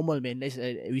 fucking normal, man.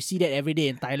 We see that every day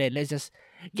in Thailand. Let's just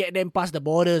get them past the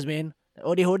borders, man.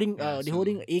 Oh, they holding Yeah, they so-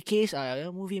 holding AKs.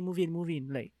 Move in.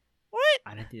 Like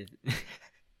I don't think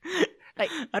Like,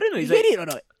 I don't know. you It's get like, it or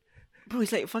not? bro,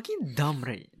 it's like fucking dumb,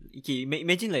 right? Okay,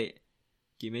 imagine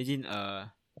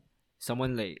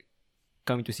someone like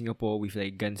coming to Singapore with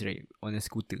like guns, right, on a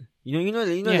scooter. You know,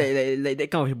 Yeah. like that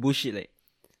kind of bullshit. Like,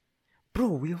 bro,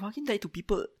 we fucking died to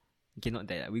people. Okay, not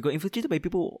die. We got infiltrated by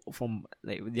people from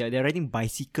like they're riding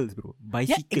bicycles, bro. Yeah,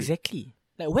 Bicycles. exactly.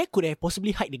 Like where could they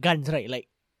possibly hide the guns, right? Like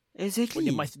Exactly.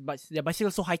 their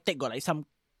bicycle so high tech, got like some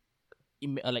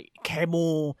like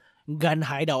camo gun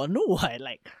hideout. No, what?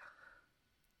 Like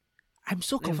I'm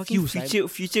so Like fucking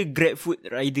confused. future Grab food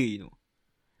rider, You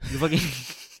fucking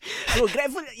Bro, grab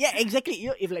food. Yeah, exactly. You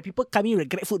know, if like people come in with a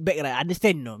grab food bag, right, I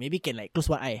understand. No, maybe can like close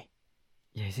one eye.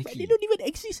 Yeah, But exactly. they don't even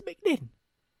exist back then.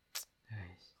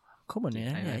 Come on, Okay,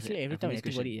 man. I- Actually, every I time I this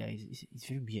think about it, question. yeah, it's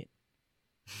very weird.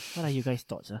 What are you guys'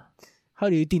 thoughts? How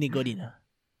do you think they got in?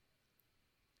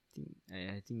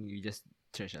 I think you just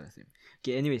trash us.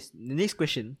 Okay, anyways, the next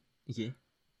question. Okay.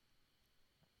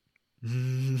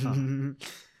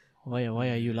 Why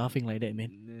are you laughing like that,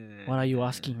 man? What are you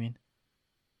asking, man?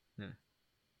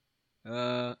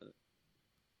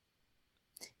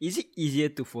 Is it easier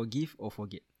to forgive or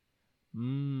forget?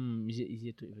 Is it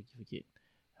easier to forget?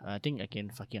 I think I can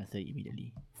fucking answer it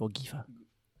immediately. Forgive.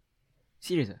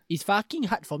 Serious? It's fucking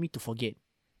hard for me to forget,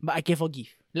 but I can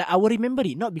forgive. Like I will remember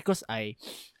it, not because I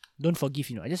don't forgive.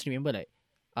 I just remember like,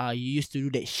 you used to do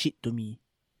that shit to me,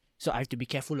 so I have to be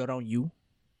careful around you.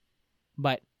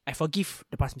 But I forgive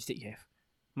the past mistake you have.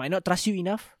 Might not trust you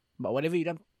enough, but whatever you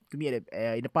done to me in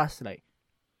the past, like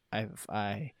I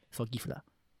forgive lah.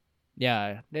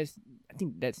 Yeah, I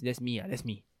think that's me. That's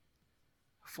me.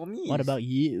 For me, What about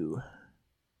you?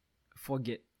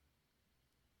 forget?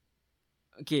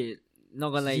 Okay, not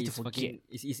gonna lie, Easy to it's forget.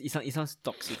 fucking. It sounds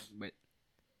toxic, but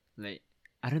like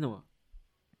I don't know.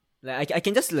 Like I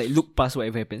can just like look past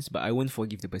whatever happens, but I won't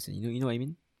forgive the person. You know what I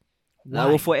mean? Like, I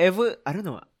will forever. I don't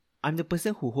know. I'm the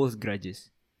person who holds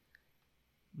grudges.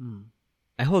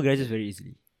 I hold grudges very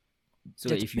easily. So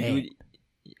like, That's if you bad. do,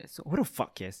 yeah, so what the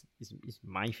fuck, yes? It's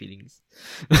my feelings.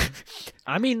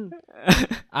 I mean,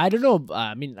 I don't know.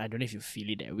 I mean, I don't know if you feel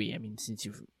it that way. I mean, since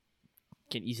you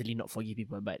can easily not forgive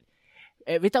people, but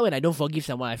every time when I don't forgive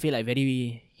someone, I feel like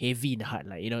very heavy in the heart.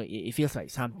 Like, it feels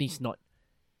like something's not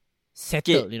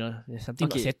settled. Okay. There's something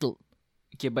not Okay. settled.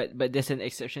 Okay, but there's an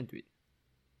exception to it.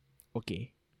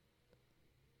 Okay.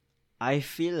 I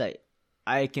feel like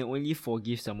I can only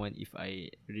forgive someone if I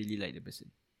really like the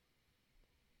person.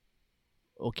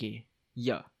 Okay.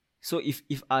 Yeah. So if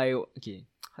I okay,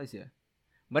 how to say?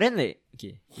 But then like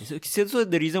okay, so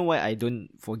the reason why I don't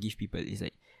forgive people is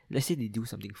like, let's say they do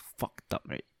something fucked up,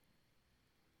 right?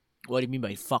 What do you mean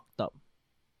by fucked up?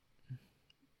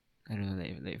 I don't know,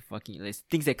 like fucking like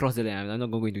things that cross the line. I'm not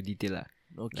gonna go into detail lah.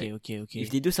 Okay, okay. If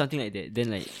they do something like that,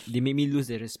 then like they make me lose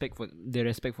the respect for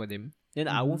them. Then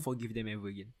I won't forgive them ever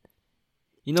again.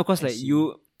 Cause I like see.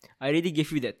 I already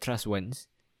gave you that trust once.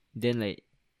 Then like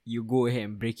you go ahead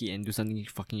and break it and do something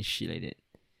fucking shit like that.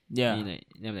 Yeah. Then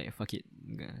I'm like, fuck it.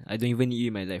 I don't even need you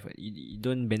in my life. You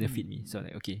don't benefit me. So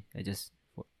like, okay, I just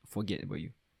forget about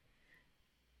you.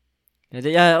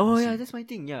 Yeah, that's my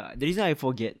thing. Yeah, the reason I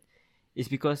forget is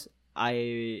because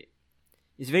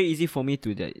it's very easy for me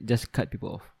to just cut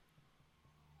people off.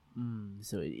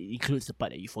 So it includes the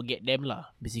part that you forget them lah,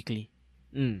 basically.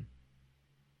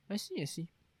 I see.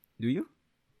 Do you?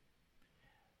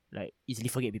 Like, easily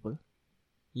forget people.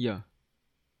 Yeah.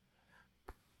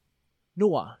 No,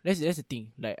 that's the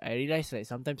thing. Like, I realize like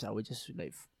sometimes I would just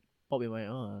like pop in my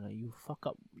like, you fuck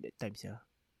up that times, yeah.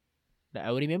 Like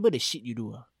I will remember the shit you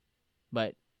do,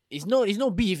 but it's no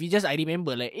beef. It's just I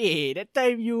remember like, hey, that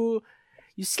time you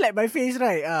slapped my face,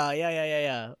 right?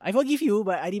 Yeah. I forgive you,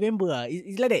 but I remember.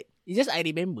 It's like that. It's just I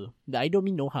remember. I don't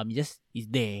mean no harm. It's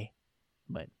there.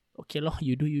 But okay lor,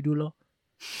 you do lor.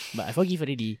 But I forgive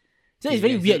already. So Okay, it's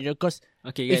very guys, weird, because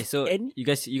Okay, guys. If So any- you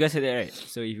guys heard that, right?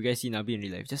 So if you guys see Nabi in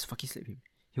real life, just fucking slap him.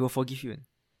 He will forgive you.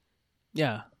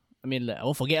 yeah. I mean, like I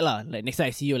won't forget lah. Like next time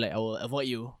I see you, like I will avoid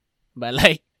you. But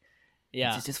like,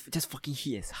 yeah. Just fucking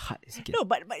hit as hard as you can. No,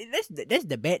 but that's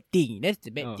the bad thing. That's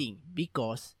the bad thing,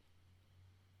 because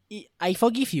I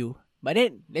forgive you, but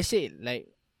then let's say like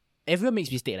everyone makes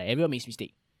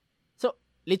mistake. So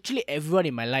literally everyone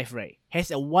in my life, right,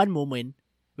 has a one moment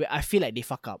where I feel like they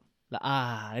fuck up. Like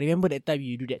I remember that time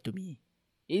you do that to me.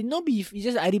 It's no beef. It's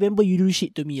just I remember you do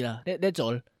shit to me lah. That's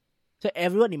all. So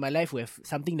everyone in my life will have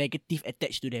something negative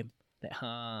attached to them. Like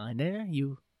and then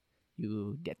you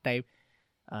that time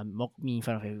mock me in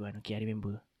front of everyone. Okay, I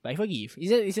remember. But I forgive.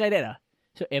 It's like that lah.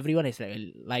 So everyone has like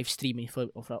a live stream in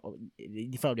front of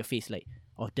their face, like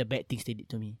of the bad things they did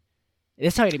to me.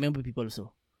 That's how I remember people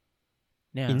also.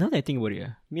 Yeah. Now that I think about it,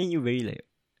 me and you very like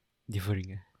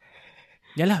differing.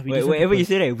 Yeah lah. Whatever you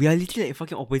say, right, we are literally like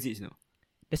fucking opposites,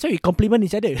 That's why we compliment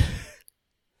each other.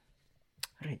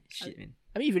 Right, shit, man.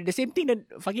 I mean, if it's the same thing, then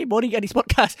fucking boring at this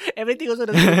podcast. Everything also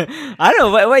the same. I don't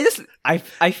know, but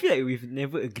I feel like we've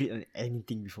never agreed on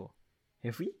anything before.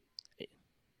 Have we?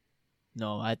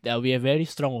 No, we have very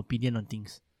strong opinion on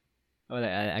things. Oh,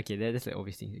 like okay, that's like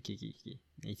obvious thing. Okay.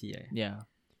 I see, yeah. Yeah.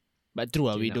 But true,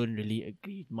 Okay, we now- don't really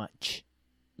agree much.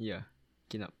 Yeah.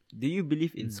 Okay, now, do you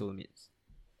believe in soulmates?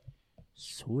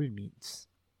 Soulmates.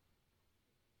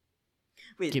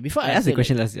 Wait, Okay, before I I asked the answer,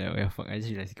 question last year. Yeah, fuck, I just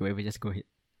realized. Okay, whatever, just go ahead.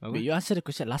 Apa? Wait, you answered the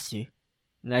question last year.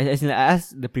 No, as in, like, I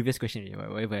asked the previous question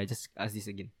already. Whatever, I just asked this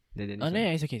again. Then Oh it's no,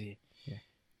 fine. it's okay. Yeah.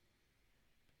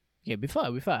 Okay, before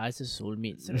I answer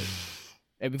soulmates,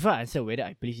 right? Before I answer whether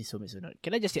I believe in soulmates or not,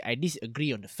 can I just say I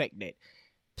disagree on the fact that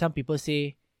some people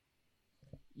say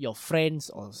your friends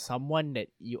or someone that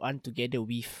you aren't together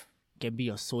with can be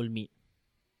your soulmate.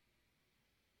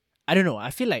 I don't know.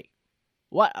 I feel like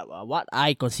what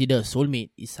I consider a soulmate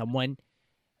is someone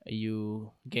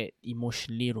you get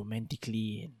emotionally,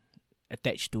 romantically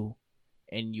attached to,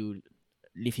 and you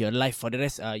live your life for the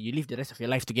rest. You live the rest of your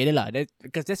life together, lah.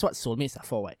 Because that's what soulmates are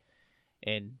for, right?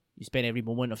 And you spend every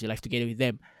moment of your life together with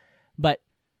them. But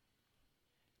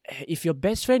if your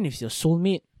best friend is your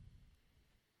soulmate,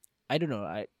 I don't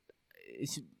know.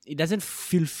 It doesn't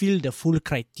fulfill the full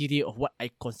criteria of what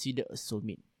I consider a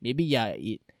soulmate. Maybe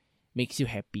it makes you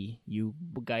happy. You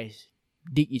guys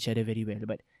dig each other very well.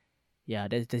 But yeah,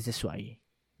 that's just what I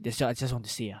just want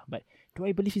to say. But do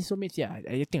I believe in soulmates? Yeah,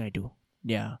 I think I do.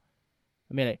 Yeah,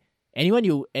 I mean, like anyone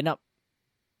you end up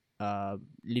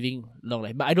living long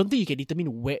life, but I don't think you can determine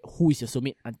who is your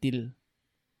soulmate until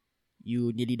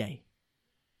you nearly die.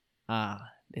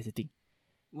 That's the thing.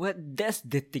 What? That's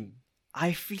the thing.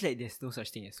 I feel like there's no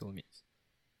such thing as soulmates.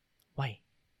 Why?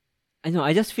 I know.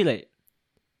 I just feel like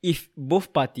if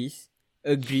both parties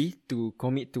agree to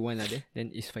commit to one another,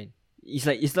 then it's fine. It's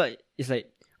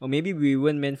like or maybe we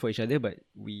weren't meant for each other, but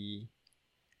we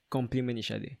complement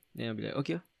each other. Then I'll be like,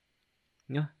 okay,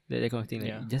 that kind of thing. Like,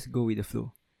 Yeah. just go with the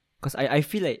flow. Cause I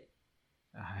feel like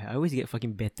I always get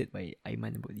fucking battered by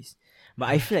Aiman about this, but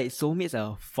I feel like soulmates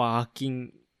are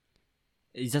fucking.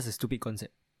 It's just a stupid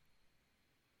concept.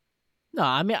 No,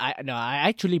 I mean, I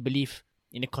actually believe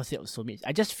in the concept of soulmates.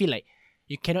 I just feel like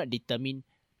you cannot determine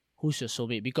who's your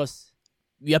soulmate because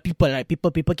we are people, right? People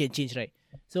can change, right?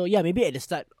 So yeah, maybe at the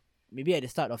start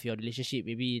of your relationship,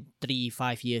 maybe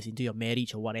 3-5 years into your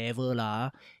marriage or whatever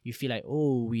lah, you feel like,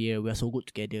 oh, we are so good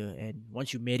together, and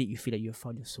once you married, you feel like you have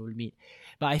found your soulmate.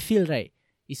 But I feel right,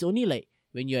 it's only like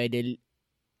when you're at the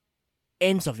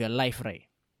ends of your life, right?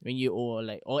 When you or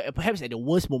perhaps at the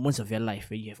worst moments of your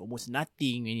life, when you have almost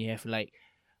nothing, when you have like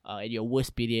at your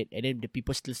worst period, and then the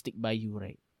people still stick by you,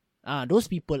 right? Those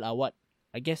people are what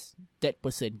I guess that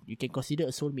person you can consider a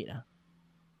soulmate.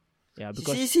 Yeah,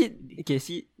 because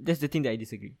see, that's the thing that I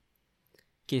disagree.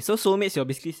 Okay, so soulmates, you're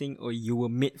basically saying, oh, you were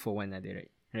made for one another,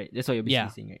 right? Right, that's what you're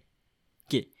basically saying, right?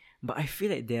 Okay, but I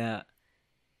feel like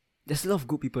there's a lot of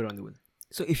good people around the world.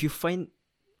 So if you find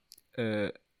a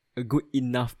good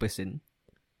enough person,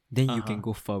 then you can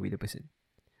go far with the person.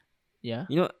 yeah.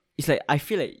 You know, it's like I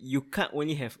feel like you can't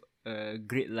only have a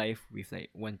great life with like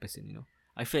one person. You know,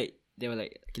 I feel like there were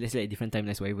like, okay, let's say like different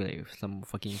timelines, whatever, like some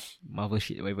fucking Marvel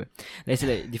shit, whatever. Let's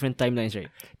say like different timelines, right?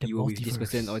 The You were with this multiverse.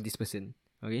 person or this person.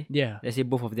 Okay. Yeah. Let's say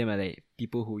both of them are like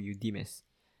people who you deem as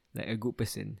like a good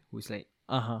person who's like,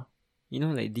 you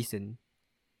know, like decent,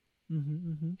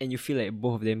 and you feel like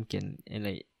both of them can, and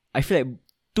like I feel like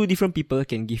two different people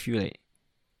can give you like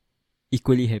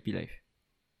equally happy life.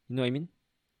 You know what I mean?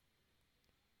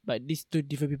 But these two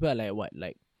different people are like what?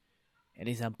 Like an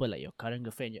example, like your current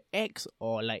girlfriend, your ex,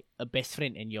 or like a best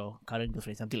friend and your current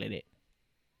girlfriend, something like that.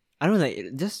 I don't know,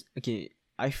 like just okay.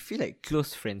 I feel like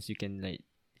close friends, you can like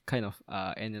kind of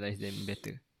analyze them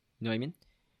better. You know what I mean?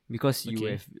 Because you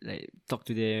Okay. have like talked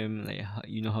to them, like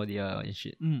you know how they are and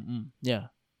shit. Yeah.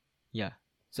 Yeah.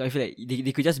 So I feel like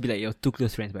they could just be like your two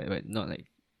close friends, but not like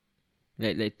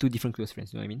two different close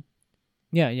friends. You know what I mean?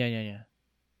 Yeah.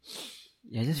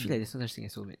 Yeah, I just feel like there's no such thing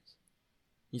as soulmates.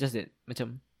 It's just that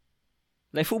macam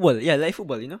like football. Yeah, like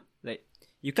football, you know? Like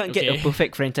you can't get a Okay.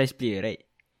 perfect franchise player, right?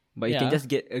 But you can Yeah. just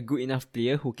get a good enough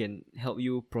player who can help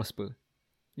you prosper.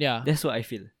 Yeah. That's what I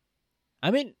feel.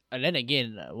 I mean, and then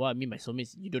again, what I mean by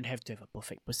soulmates, you don't have to have a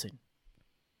perfect person.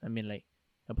 I mean, like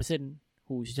a person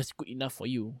who is just good enough for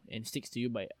you and sticks to you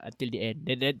by until the end.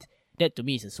 That to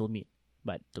me is a soulmate.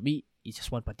 But to me, it's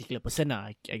just one particular person.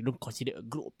 I don't consider a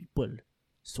group of people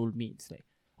soulmates. Like,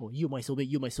 oh, you my soulmate,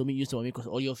 you my soulmate, you soulmate, because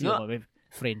all of you No. are my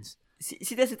friends.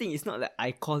 See, that's the thing. It's not like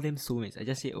I call them soulmates. I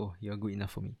just say, oh, you're good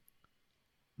enough for me.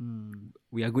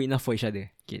 We are good enough for each other.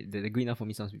 Okay, the good enough for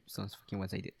me sounds fucking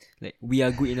one-sided. Like we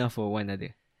are good enough for one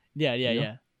another. Yeah. You know?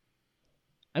 Yeah.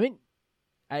 I mean,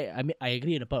 I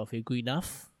agree on the part of you're good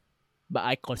enough, but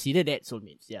I consider that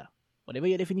soulmates. Yeah, whatever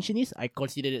your definition is, I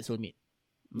consider that soulmate.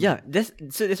 Yeah, that's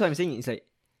what I'm saying. It's like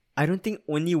I don't think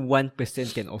only one person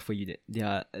can offer you that. There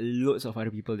are loads of other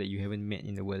people that you haven't met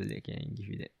in the world that can give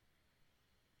you that.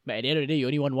 But at the end of the day, you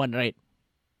only want one, right?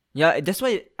 Yeah, that's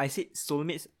why I said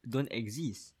soulmates don't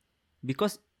exist.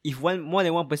 Because if more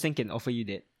than one person can offer you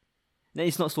that, then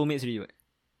it's not soulmates really. What?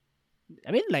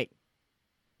 I mean, like,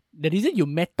 the reason you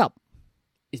met up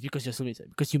is because you're soulmates.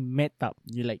 Because you met up.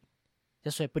 You like,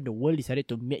 just so happen the world decided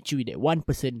to match you with that one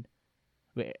person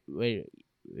where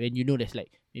when you know there's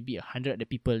like maybe 100 other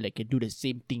people that can do the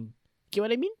same thing. Get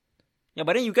what I mean? Yeah,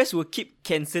 but then you guys will keep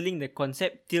cancelling the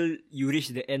concept till you reach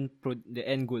the end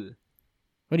goal.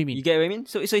 What do you mean? You get what I mean?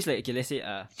 So it's like, okay,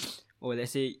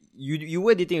 let's say you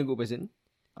were dating a good person.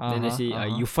 Then let's say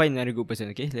you find another good person,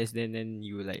 okay? Then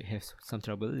you like have some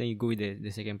trouble. Then you go with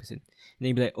the second person. Then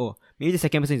you be like, oh, maybe the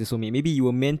second person is a soulmate. Maybe you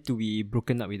were meant to be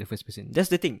broken up with the first person. That's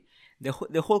the thing.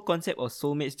 The whole concept of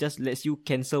soulmates just lets you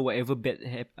cancel whatever bad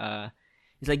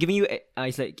it's like giving you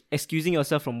it's like excusing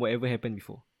yourself from whatever happened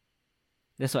before.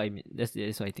 That's what I mean. That's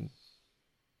what I think.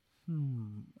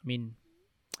 I mean,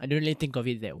 I don't really think of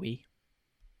it that way.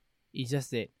 It's just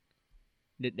that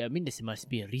I mean, there must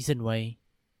be a reason why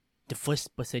the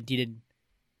first person didn't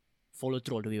follow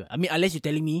through all the way. I mean, unless you're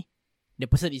telling me the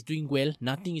person is doing well,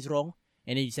 nothing is wrong,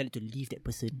 and then you decided to leave that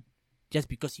person just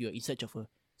because you're in search of a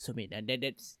soulmate, and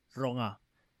that's wrong.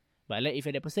 But like if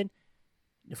that person,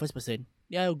 the first person,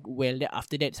 yeah, well, then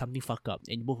after that something fuck up,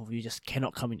 and both of you just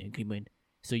cannot come in agreement,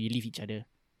 so you leave each other,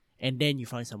 and then you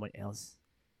find someone else,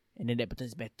 and then that person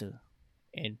is better,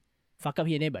 and fuck up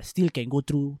here and there, but still can go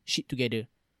through shit together,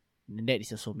 and that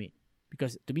is a soulmate.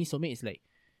 Because to me, soulmate is like,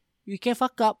 you can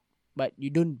fuck up, but you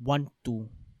don't want to.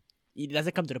 It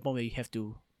doesn't come to the point where you have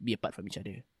to be apart from each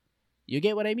other. You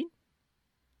get what I mean?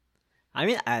 I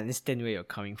mean, I understand where you're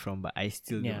coming from, but I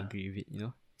still don't agree with it, you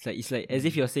know? It's like as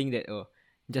if you're saying that,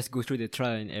 just go through the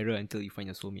trial and error until you find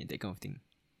your soulmate, that kind of thing.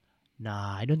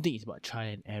 Nah, I don't think it's about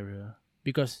trial and error.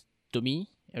 Because to me,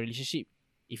 a relationship,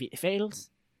 if it fails,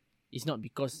 it's not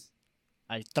because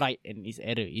I tried and it's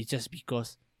error. It's just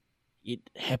because it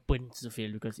happens to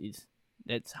fail, because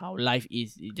that's how life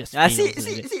is. It just see,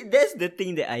 that's the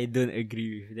thing that I don't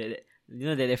agree with. That you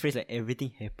know that phrase like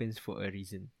everything happens for a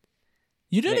reason.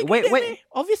 You don't like, agree why?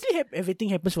 Obviously, everything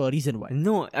happens for a reason. Why?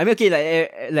 No, I mean, okay,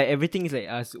 like everything is like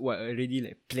us already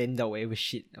like planned out whatever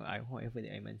shit or whatever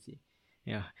that I might say.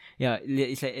 Yeah.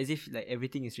 It's like as if like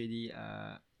everything is really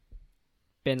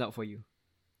planned out for you.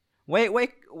 Why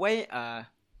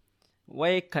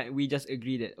can't we just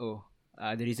agree that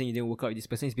the reason you didn't work out with this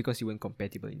person is because you weren't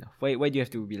compatible enough? Why do you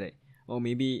have to be like,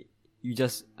 maybe you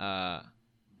just were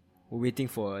waiting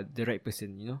for the right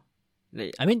person, you know?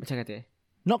 Like, I mean, macam kata,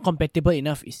 not compatible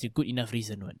enough is a good enough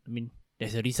reason. What I mean,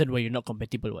 there's a reason why you're not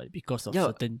compatible. What? Because of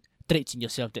certain traits in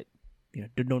yourself that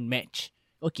don't match.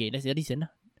 Okay, that's the reason.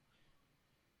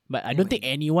 But I don't think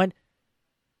anyone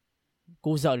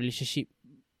goes out of a relationship,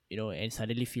 and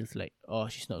suddenly feels like,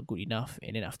 she's not good enough,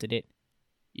 and then after that,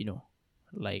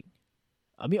 like,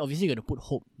 I mean, obviously you're gonna put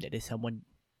hope that there's someone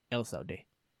else out there,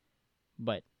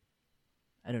 but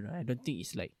I don't know. I don't think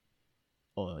it's like,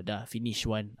 dah finish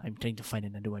one, I'm trying to find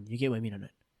another one. You get what I mean or not?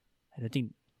 I don't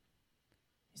think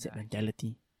it's that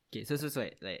mentality. Okay, so it's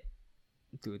like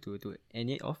to end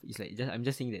it off, it's like I'm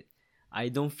just saying that I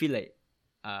don't feel like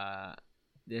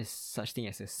there's such thing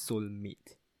as a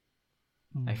soulmate.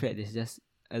 I feel like there's just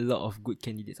a lot of good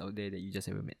candidates out there that you just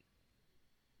haven't met.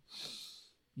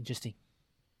 Interesting.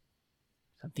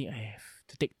 Something I have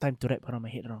to take time to wrap around my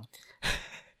head around.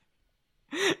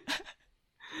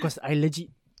 Because I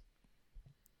legit,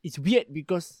 it's weird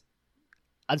because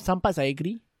on some parts I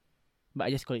agree, but I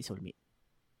just call it soulmate.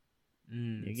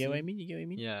 You get what I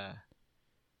mean? Yeah.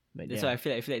 But that's why I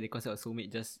feel like the concept of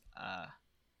soulmate just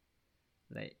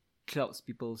like clouds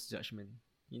people's judgment,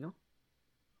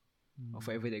 of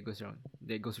whatever that goes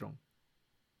wrong.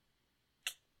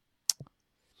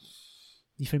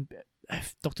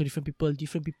 I've talked to different people,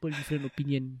 different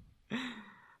opinion.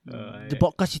 The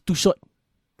podcast is too short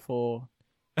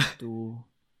to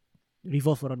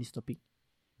revolve around this topic.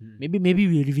 Maybe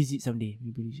we'll revisit someday.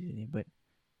 But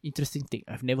interesting thing,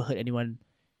 I've never heard anyone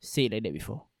say it like that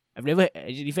before. I've never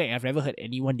heard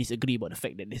anyone disagree about the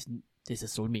fact that there's a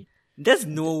soulmate. There's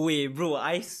no way, bro.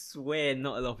 I swear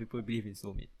not a lot of people believe in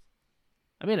soulmate.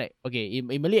 I mean, like, okay, in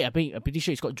Malay, I'm pretty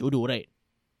sure it's called jodoh, right?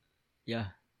 Yeah.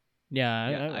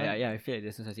 Yeah. I feel like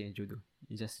there's no such thing as jodoh.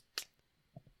 It's just.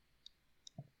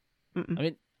 I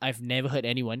mean, I've never heard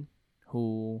anyone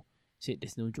who said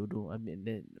there's no jodoh. I mean,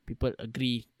 the people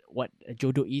agree what a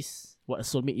jodoh is, what a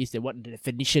soulmate is, and what the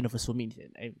definition of a soulmate is.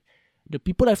 And the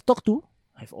people I've talked to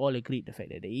have all agreed the fact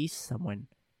that there is someone,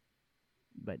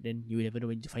 but then you will never know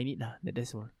when to find it lah.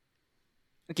 That's all.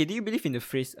 Okay, do you believe in the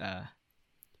phrase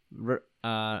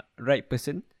right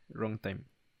person, wrong time?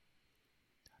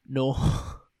 No.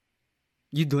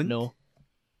 You don't? No.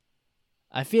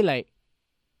 I feel like,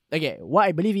 okay, what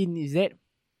I believe in is that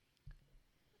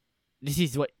this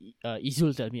is what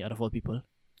Izul tells me out of all people.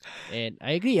 And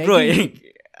I agree. Bro,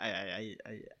 agree. I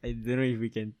don't know if we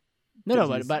can. No,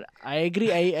 Please. but I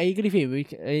agree. I agree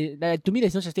with you. To me,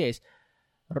 there's no such thing as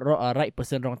right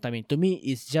person, wrong timing. To me,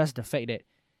 it's just the fact that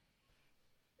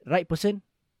right person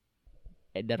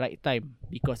at the right time,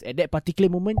 because at that particular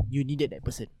moment you needed that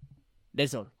person.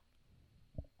 That's all.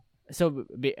 So,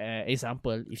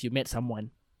 example, if you met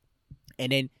someone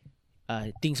and then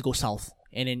things go south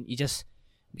and then it just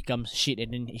becomes shit,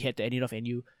 and then you had to end it off and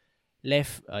you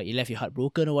left your heart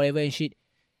broken or whatever and shit.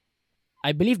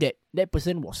 I believe that that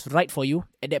person was right for you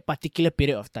at that particular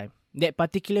period of time. That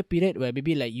particular period where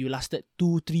maybe like you lasted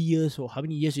 2-3 years or how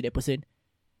many years with that person,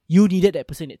 you needed that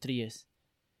person at 3 years.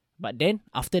 But then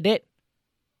after that,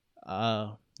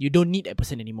 you don't need that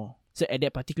person anymore. So at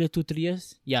that particular 2-3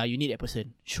 years, yeah, you need that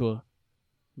person, sure.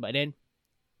 But then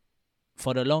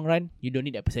for the long run, you don't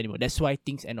need that person anymore. That's why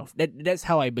things end off. That's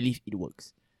how I believe it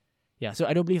works. Yeah, so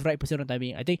I don't believe right person on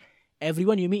timing. I think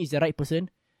everyone you meet is the right person,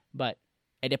 but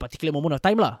at that particular moment of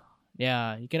time lah.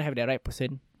 Yeah, you can have the right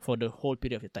person for the whole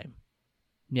period of your time.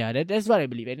 Yeah, that's what I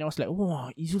believe. And I was like, wow,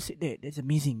 Izul said that. That's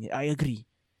amazing. I agree.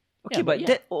 Okay, Yeah, but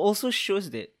that also shows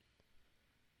that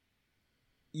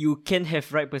you can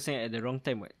have right person at the wrong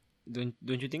time. What? Don't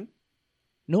you think?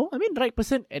 No, I mean right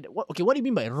person at what? Okay, what do you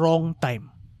mean by wrong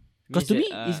time? Because to Means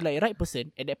me, that, it's like right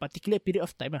person at that particular period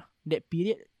of time. That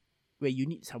period where you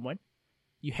need someone,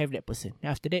 you have that person. And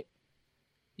after that,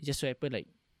 it just so happen like.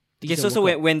 Okay, so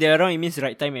when they're around, it means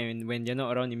right time, and when they're not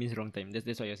around, it means wrong time. That's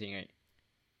what you're saying, right?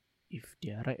 If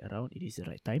they are right around, it is the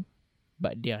right time.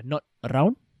 But they are not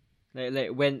around.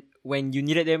 Like when you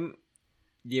needed them,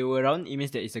 they were around, it means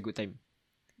that it's a good time.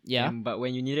 Yeah. But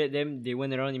when you needed them, they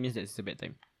weren't around, it means that it's a bad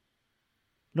time.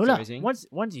 No So lah. you're saying?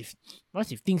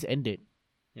 Once if things ended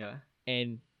Yeah.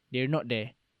 and they're not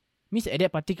there, means at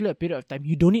that particular period of time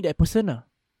you don't need that person lah.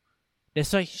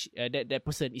 That's why that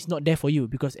person is not there for you,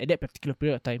 because at that particular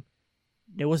period of time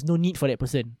there was no need for that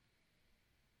person,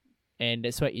 and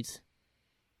that's why it's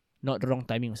not the wrong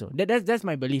timing also. That's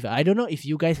my belief. I don't know if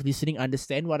you guys listening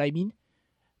understand what I mean,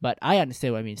 but I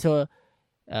understand what I mean. So,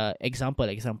 example,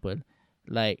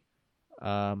 like,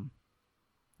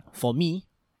 for me,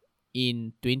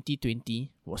 in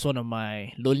 2020 was one of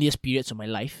my loneliest periods of my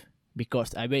life,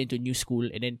 because I went into new school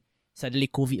and then suddenly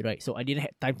COVID, right? So I didn't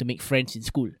have time to make friends in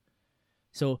school.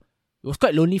 So it was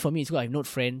quite lonely for me in school. I have no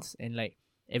friends, and like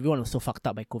everyone was so fucked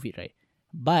up by COVID, right?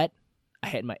 But I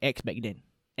had my ex back then.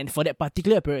 And for that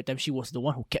particular period of time, she was the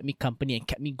one who kept me company and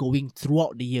kept me going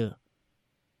throughout the year.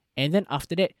 And then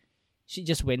after that, she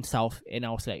just went south, and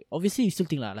I was like, obviously you still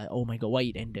think like, oh my god, why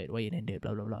it ended,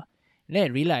 blah blah blah. And then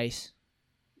I realized,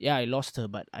 yeah, I lost her,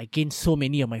 but I gained so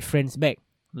many of my friends back,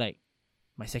 like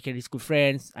my secondary school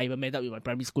friends. I even met up with my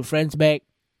primary school friends back,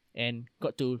 and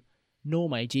got to know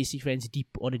my JC friends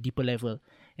on a deeper level.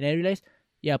 And I realized,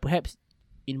 yeah, perhaps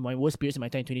in my worst periods of my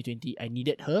time in 2020, I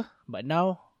needed her, but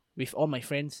now with all my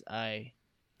friends, I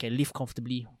can live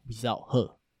comfortably without her.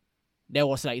 That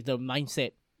was like the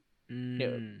mindset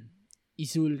that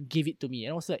Izul gave it to me,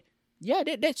 and I was like, yeah,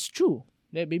 that's true.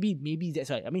 That maybe that's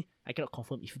right. I mean, I cannot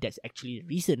confirm if that's actually the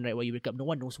reason, right, why you break up. No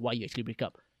one knows why you actually break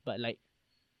up, but like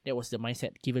that was the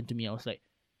mindset given to me. I was like,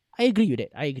 I agree with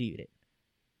that.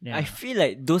 Yeah. I feel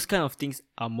like those kind of things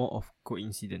are more of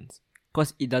coincidence,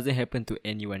 because it doesn't happen to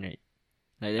anyone, right?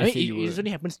 Like, I mean, it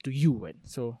only happens to you, right?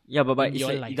 So yeah, but in it's your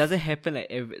like, life. it doesn't happen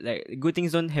like good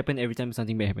things don't happen every time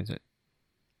something bad happens, right?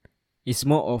 It's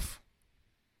more of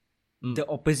the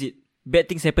opposite. Bad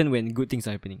things happen when good things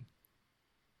are happening.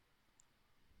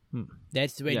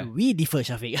 That's when Yeah. we differ,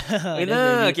 Shafiq.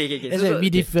 Okay. That's when we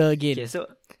differ again. Okay,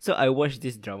 so I watched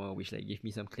this drama which like gave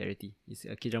me some clarity. It's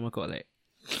a K-drama called like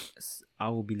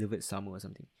Our Beloved Summer or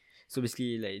something. So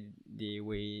basically like they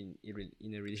were in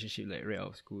a relationship like right out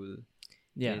of school.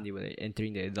 Yeah. And they were like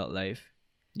entering their adult life.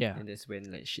 Yeah. And that's when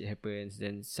like shit happens.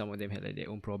 Then some of them had like their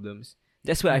own problems.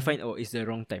 That's where I find it's the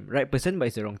wrong time. Right person, but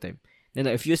it's the wrong time. Then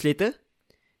like a few years later,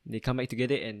 they come back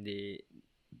together and they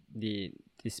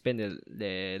spend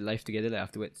their life together like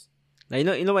afterwards. Like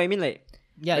you know what I mean? Like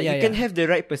Yeah, like, yeah, you yeah. can have the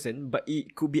right person, but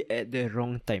it could be at the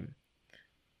wrong time.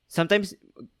 Sometimes,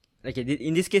 okay,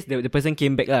 in this case, the person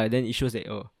came back lah. Then it shows that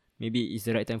maybe it's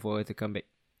the right time for her to come back.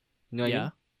 You know what I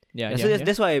mean? Yeah. So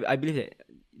that's why I believe that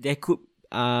there could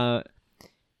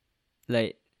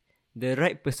like the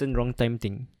right person, wrong time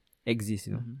thing exists.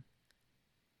 You know. Mhm.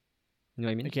 You know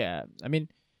what I mean? Okay, I mean,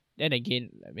 then again,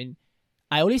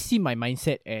 I always see my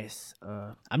mindset as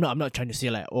I'm not trying to say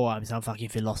like, oh, I'm some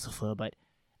fucking philosopher, but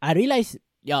I realize,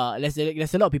 yeah, there's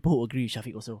a lot of people who agree with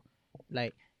Shafiq also.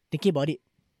 Like, thinking about it,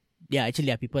 yeah, actually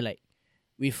there are people like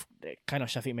with that kind of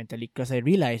Shafiq mentality, because I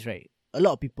realize, right, a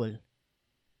lot of people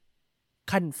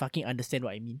can't fucking understand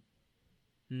what I mean.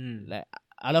 Hmm. Like,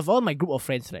 out of all my group of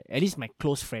friends, right, at least my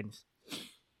close friends,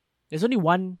 there's only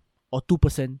 1 or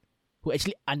 2% who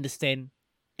actually understand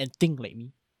and think like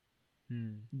me.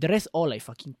 The rest all like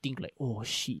fucking think like, oh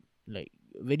shit, like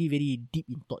very very deep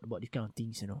in thought about these kind of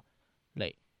things, you know.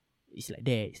 Like, it's like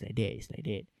that, it's like that, it's like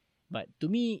that. But to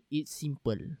me, it's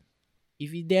simple.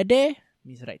 If they're there,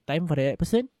 means right time for that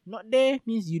person. Not there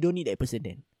means you don't need that person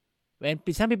then. When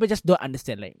some people just don't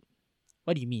understand, like,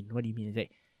 what do you mean? What do you mean? It's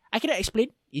like, I cannot explain.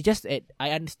 It's just that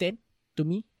I understand to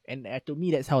me, and to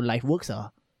me that's how life works.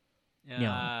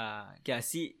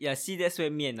 See, that's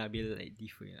where me and Nabil like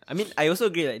differ. I mean, I also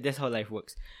agree like that's how life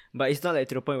works, but it's not like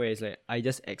to the point where it's like I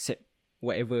just accept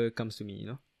whatever comes to me, you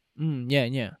know.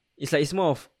 Yeah. It's like it's more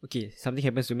of, okay, something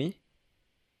happens to me.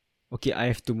 Okay, I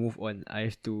have to move on. I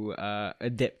have to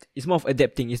adapt. It's more of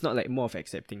adapting. It's not like more of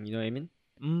accepting. You know what I mean?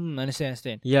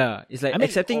 Understand. Yeah, it's like, I mean,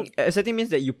 accepting means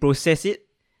that you process it,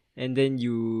 and then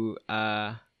you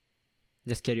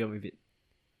just carry on with it.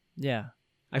 Yeah.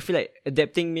 I feel like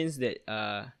adapting means that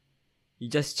you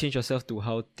just change yourself to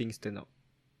how things turn out.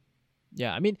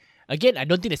 Yeah, I mean, again, I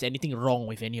don't think there's anything wrong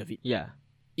with any of it. Yeah.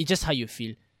 It's just how you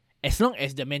feel. As long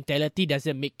as the mentality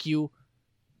doesn't make you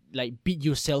like beat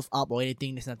yourself up or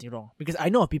anything, there's nothing wrong. Because I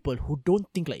know of people who don't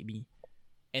think like me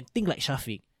and think like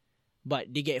Shafiq,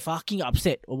 but they get fucking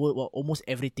upset over almost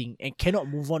everything and cannot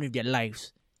move on with their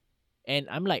lives. And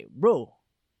I'm like, bro,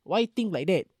 why think like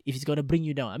that if it's gonna bring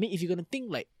you down? I mean, if you're gonna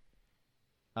think like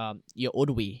your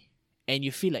own way and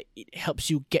you feel like it helps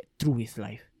you get through with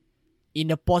life in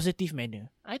a positive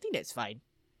manner, I think that's fine.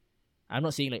 I'm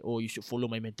not saying like, oh, you should follow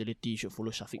my mentality, you should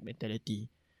follow Shafiq mentality.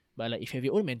 But like, if you have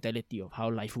your own mentality of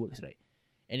how life works, right,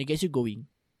 and it gets you going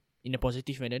in a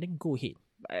positive manner, then go ahead.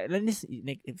 But unless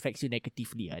it affects you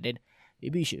negatively, then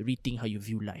maybe you should rethink how you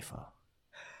view life.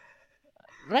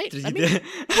 Right?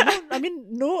 I mean,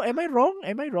 no, am I wrong?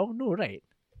 No, right?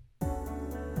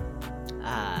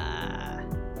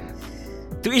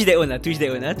 To each their own. Yeah, to each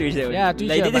their own.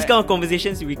 Like, this kind of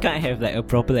conversations, we can't have like a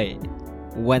proper like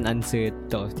one answer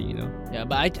type of thing, you know. Yeah,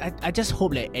 but I just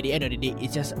hope like at the end of the day,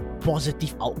 it's just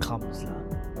positive outcomes,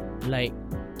 like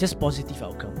just positive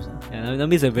outcomes. Yeah,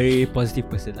 Nabil is a very positive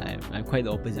person. I'm quite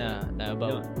the opposite.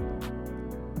 But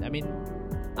I mean,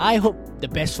 I hope the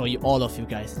best for you, all of you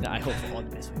guys. I hope for all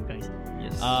the best for you guys.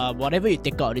 Yes. Whatever you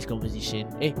take out of this conversation,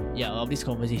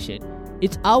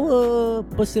 it's our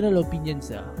personal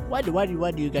opinions. What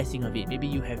do you guys think of it? Maybe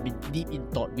you have been deep in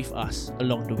thought with us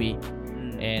along the way,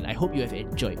 and I hope you have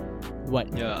enjoyed what.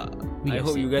 Yeah, I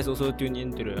hope you guys also tune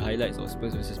in to the highlights of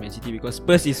Spurs versus Man City, because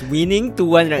Spurs is winning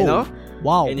 2-1 right now.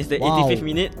 Wow! And it's the 85th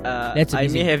minute. That's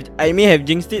amazing. I may have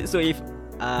jinxed it. So if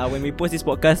when we post this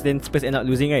podcast, then Spurs end up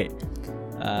losing, right?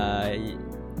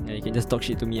 You can just talk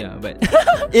shit to me, but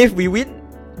if we win,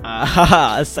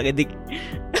 suck a dick.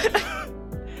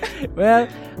 Well,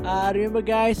 remember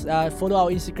guys, follow our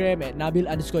Instagram at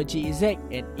Nabil_GZ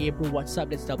and Abro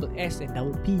WhatsApp, that's double S and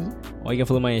double P. Or you can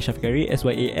follow my Shafiqari,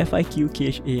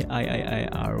 SYAFIQKHAIIIRY.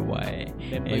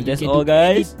 Remember, and you that's can all, do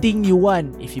guys. anything you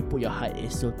want if you put your heart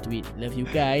and soul to it. Love you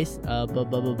guys. Bye.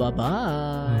 Bye.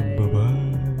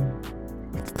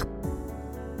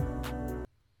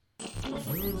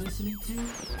 You're listening to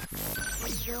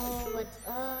Yo, what's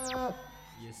up?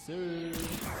 Yes, sir.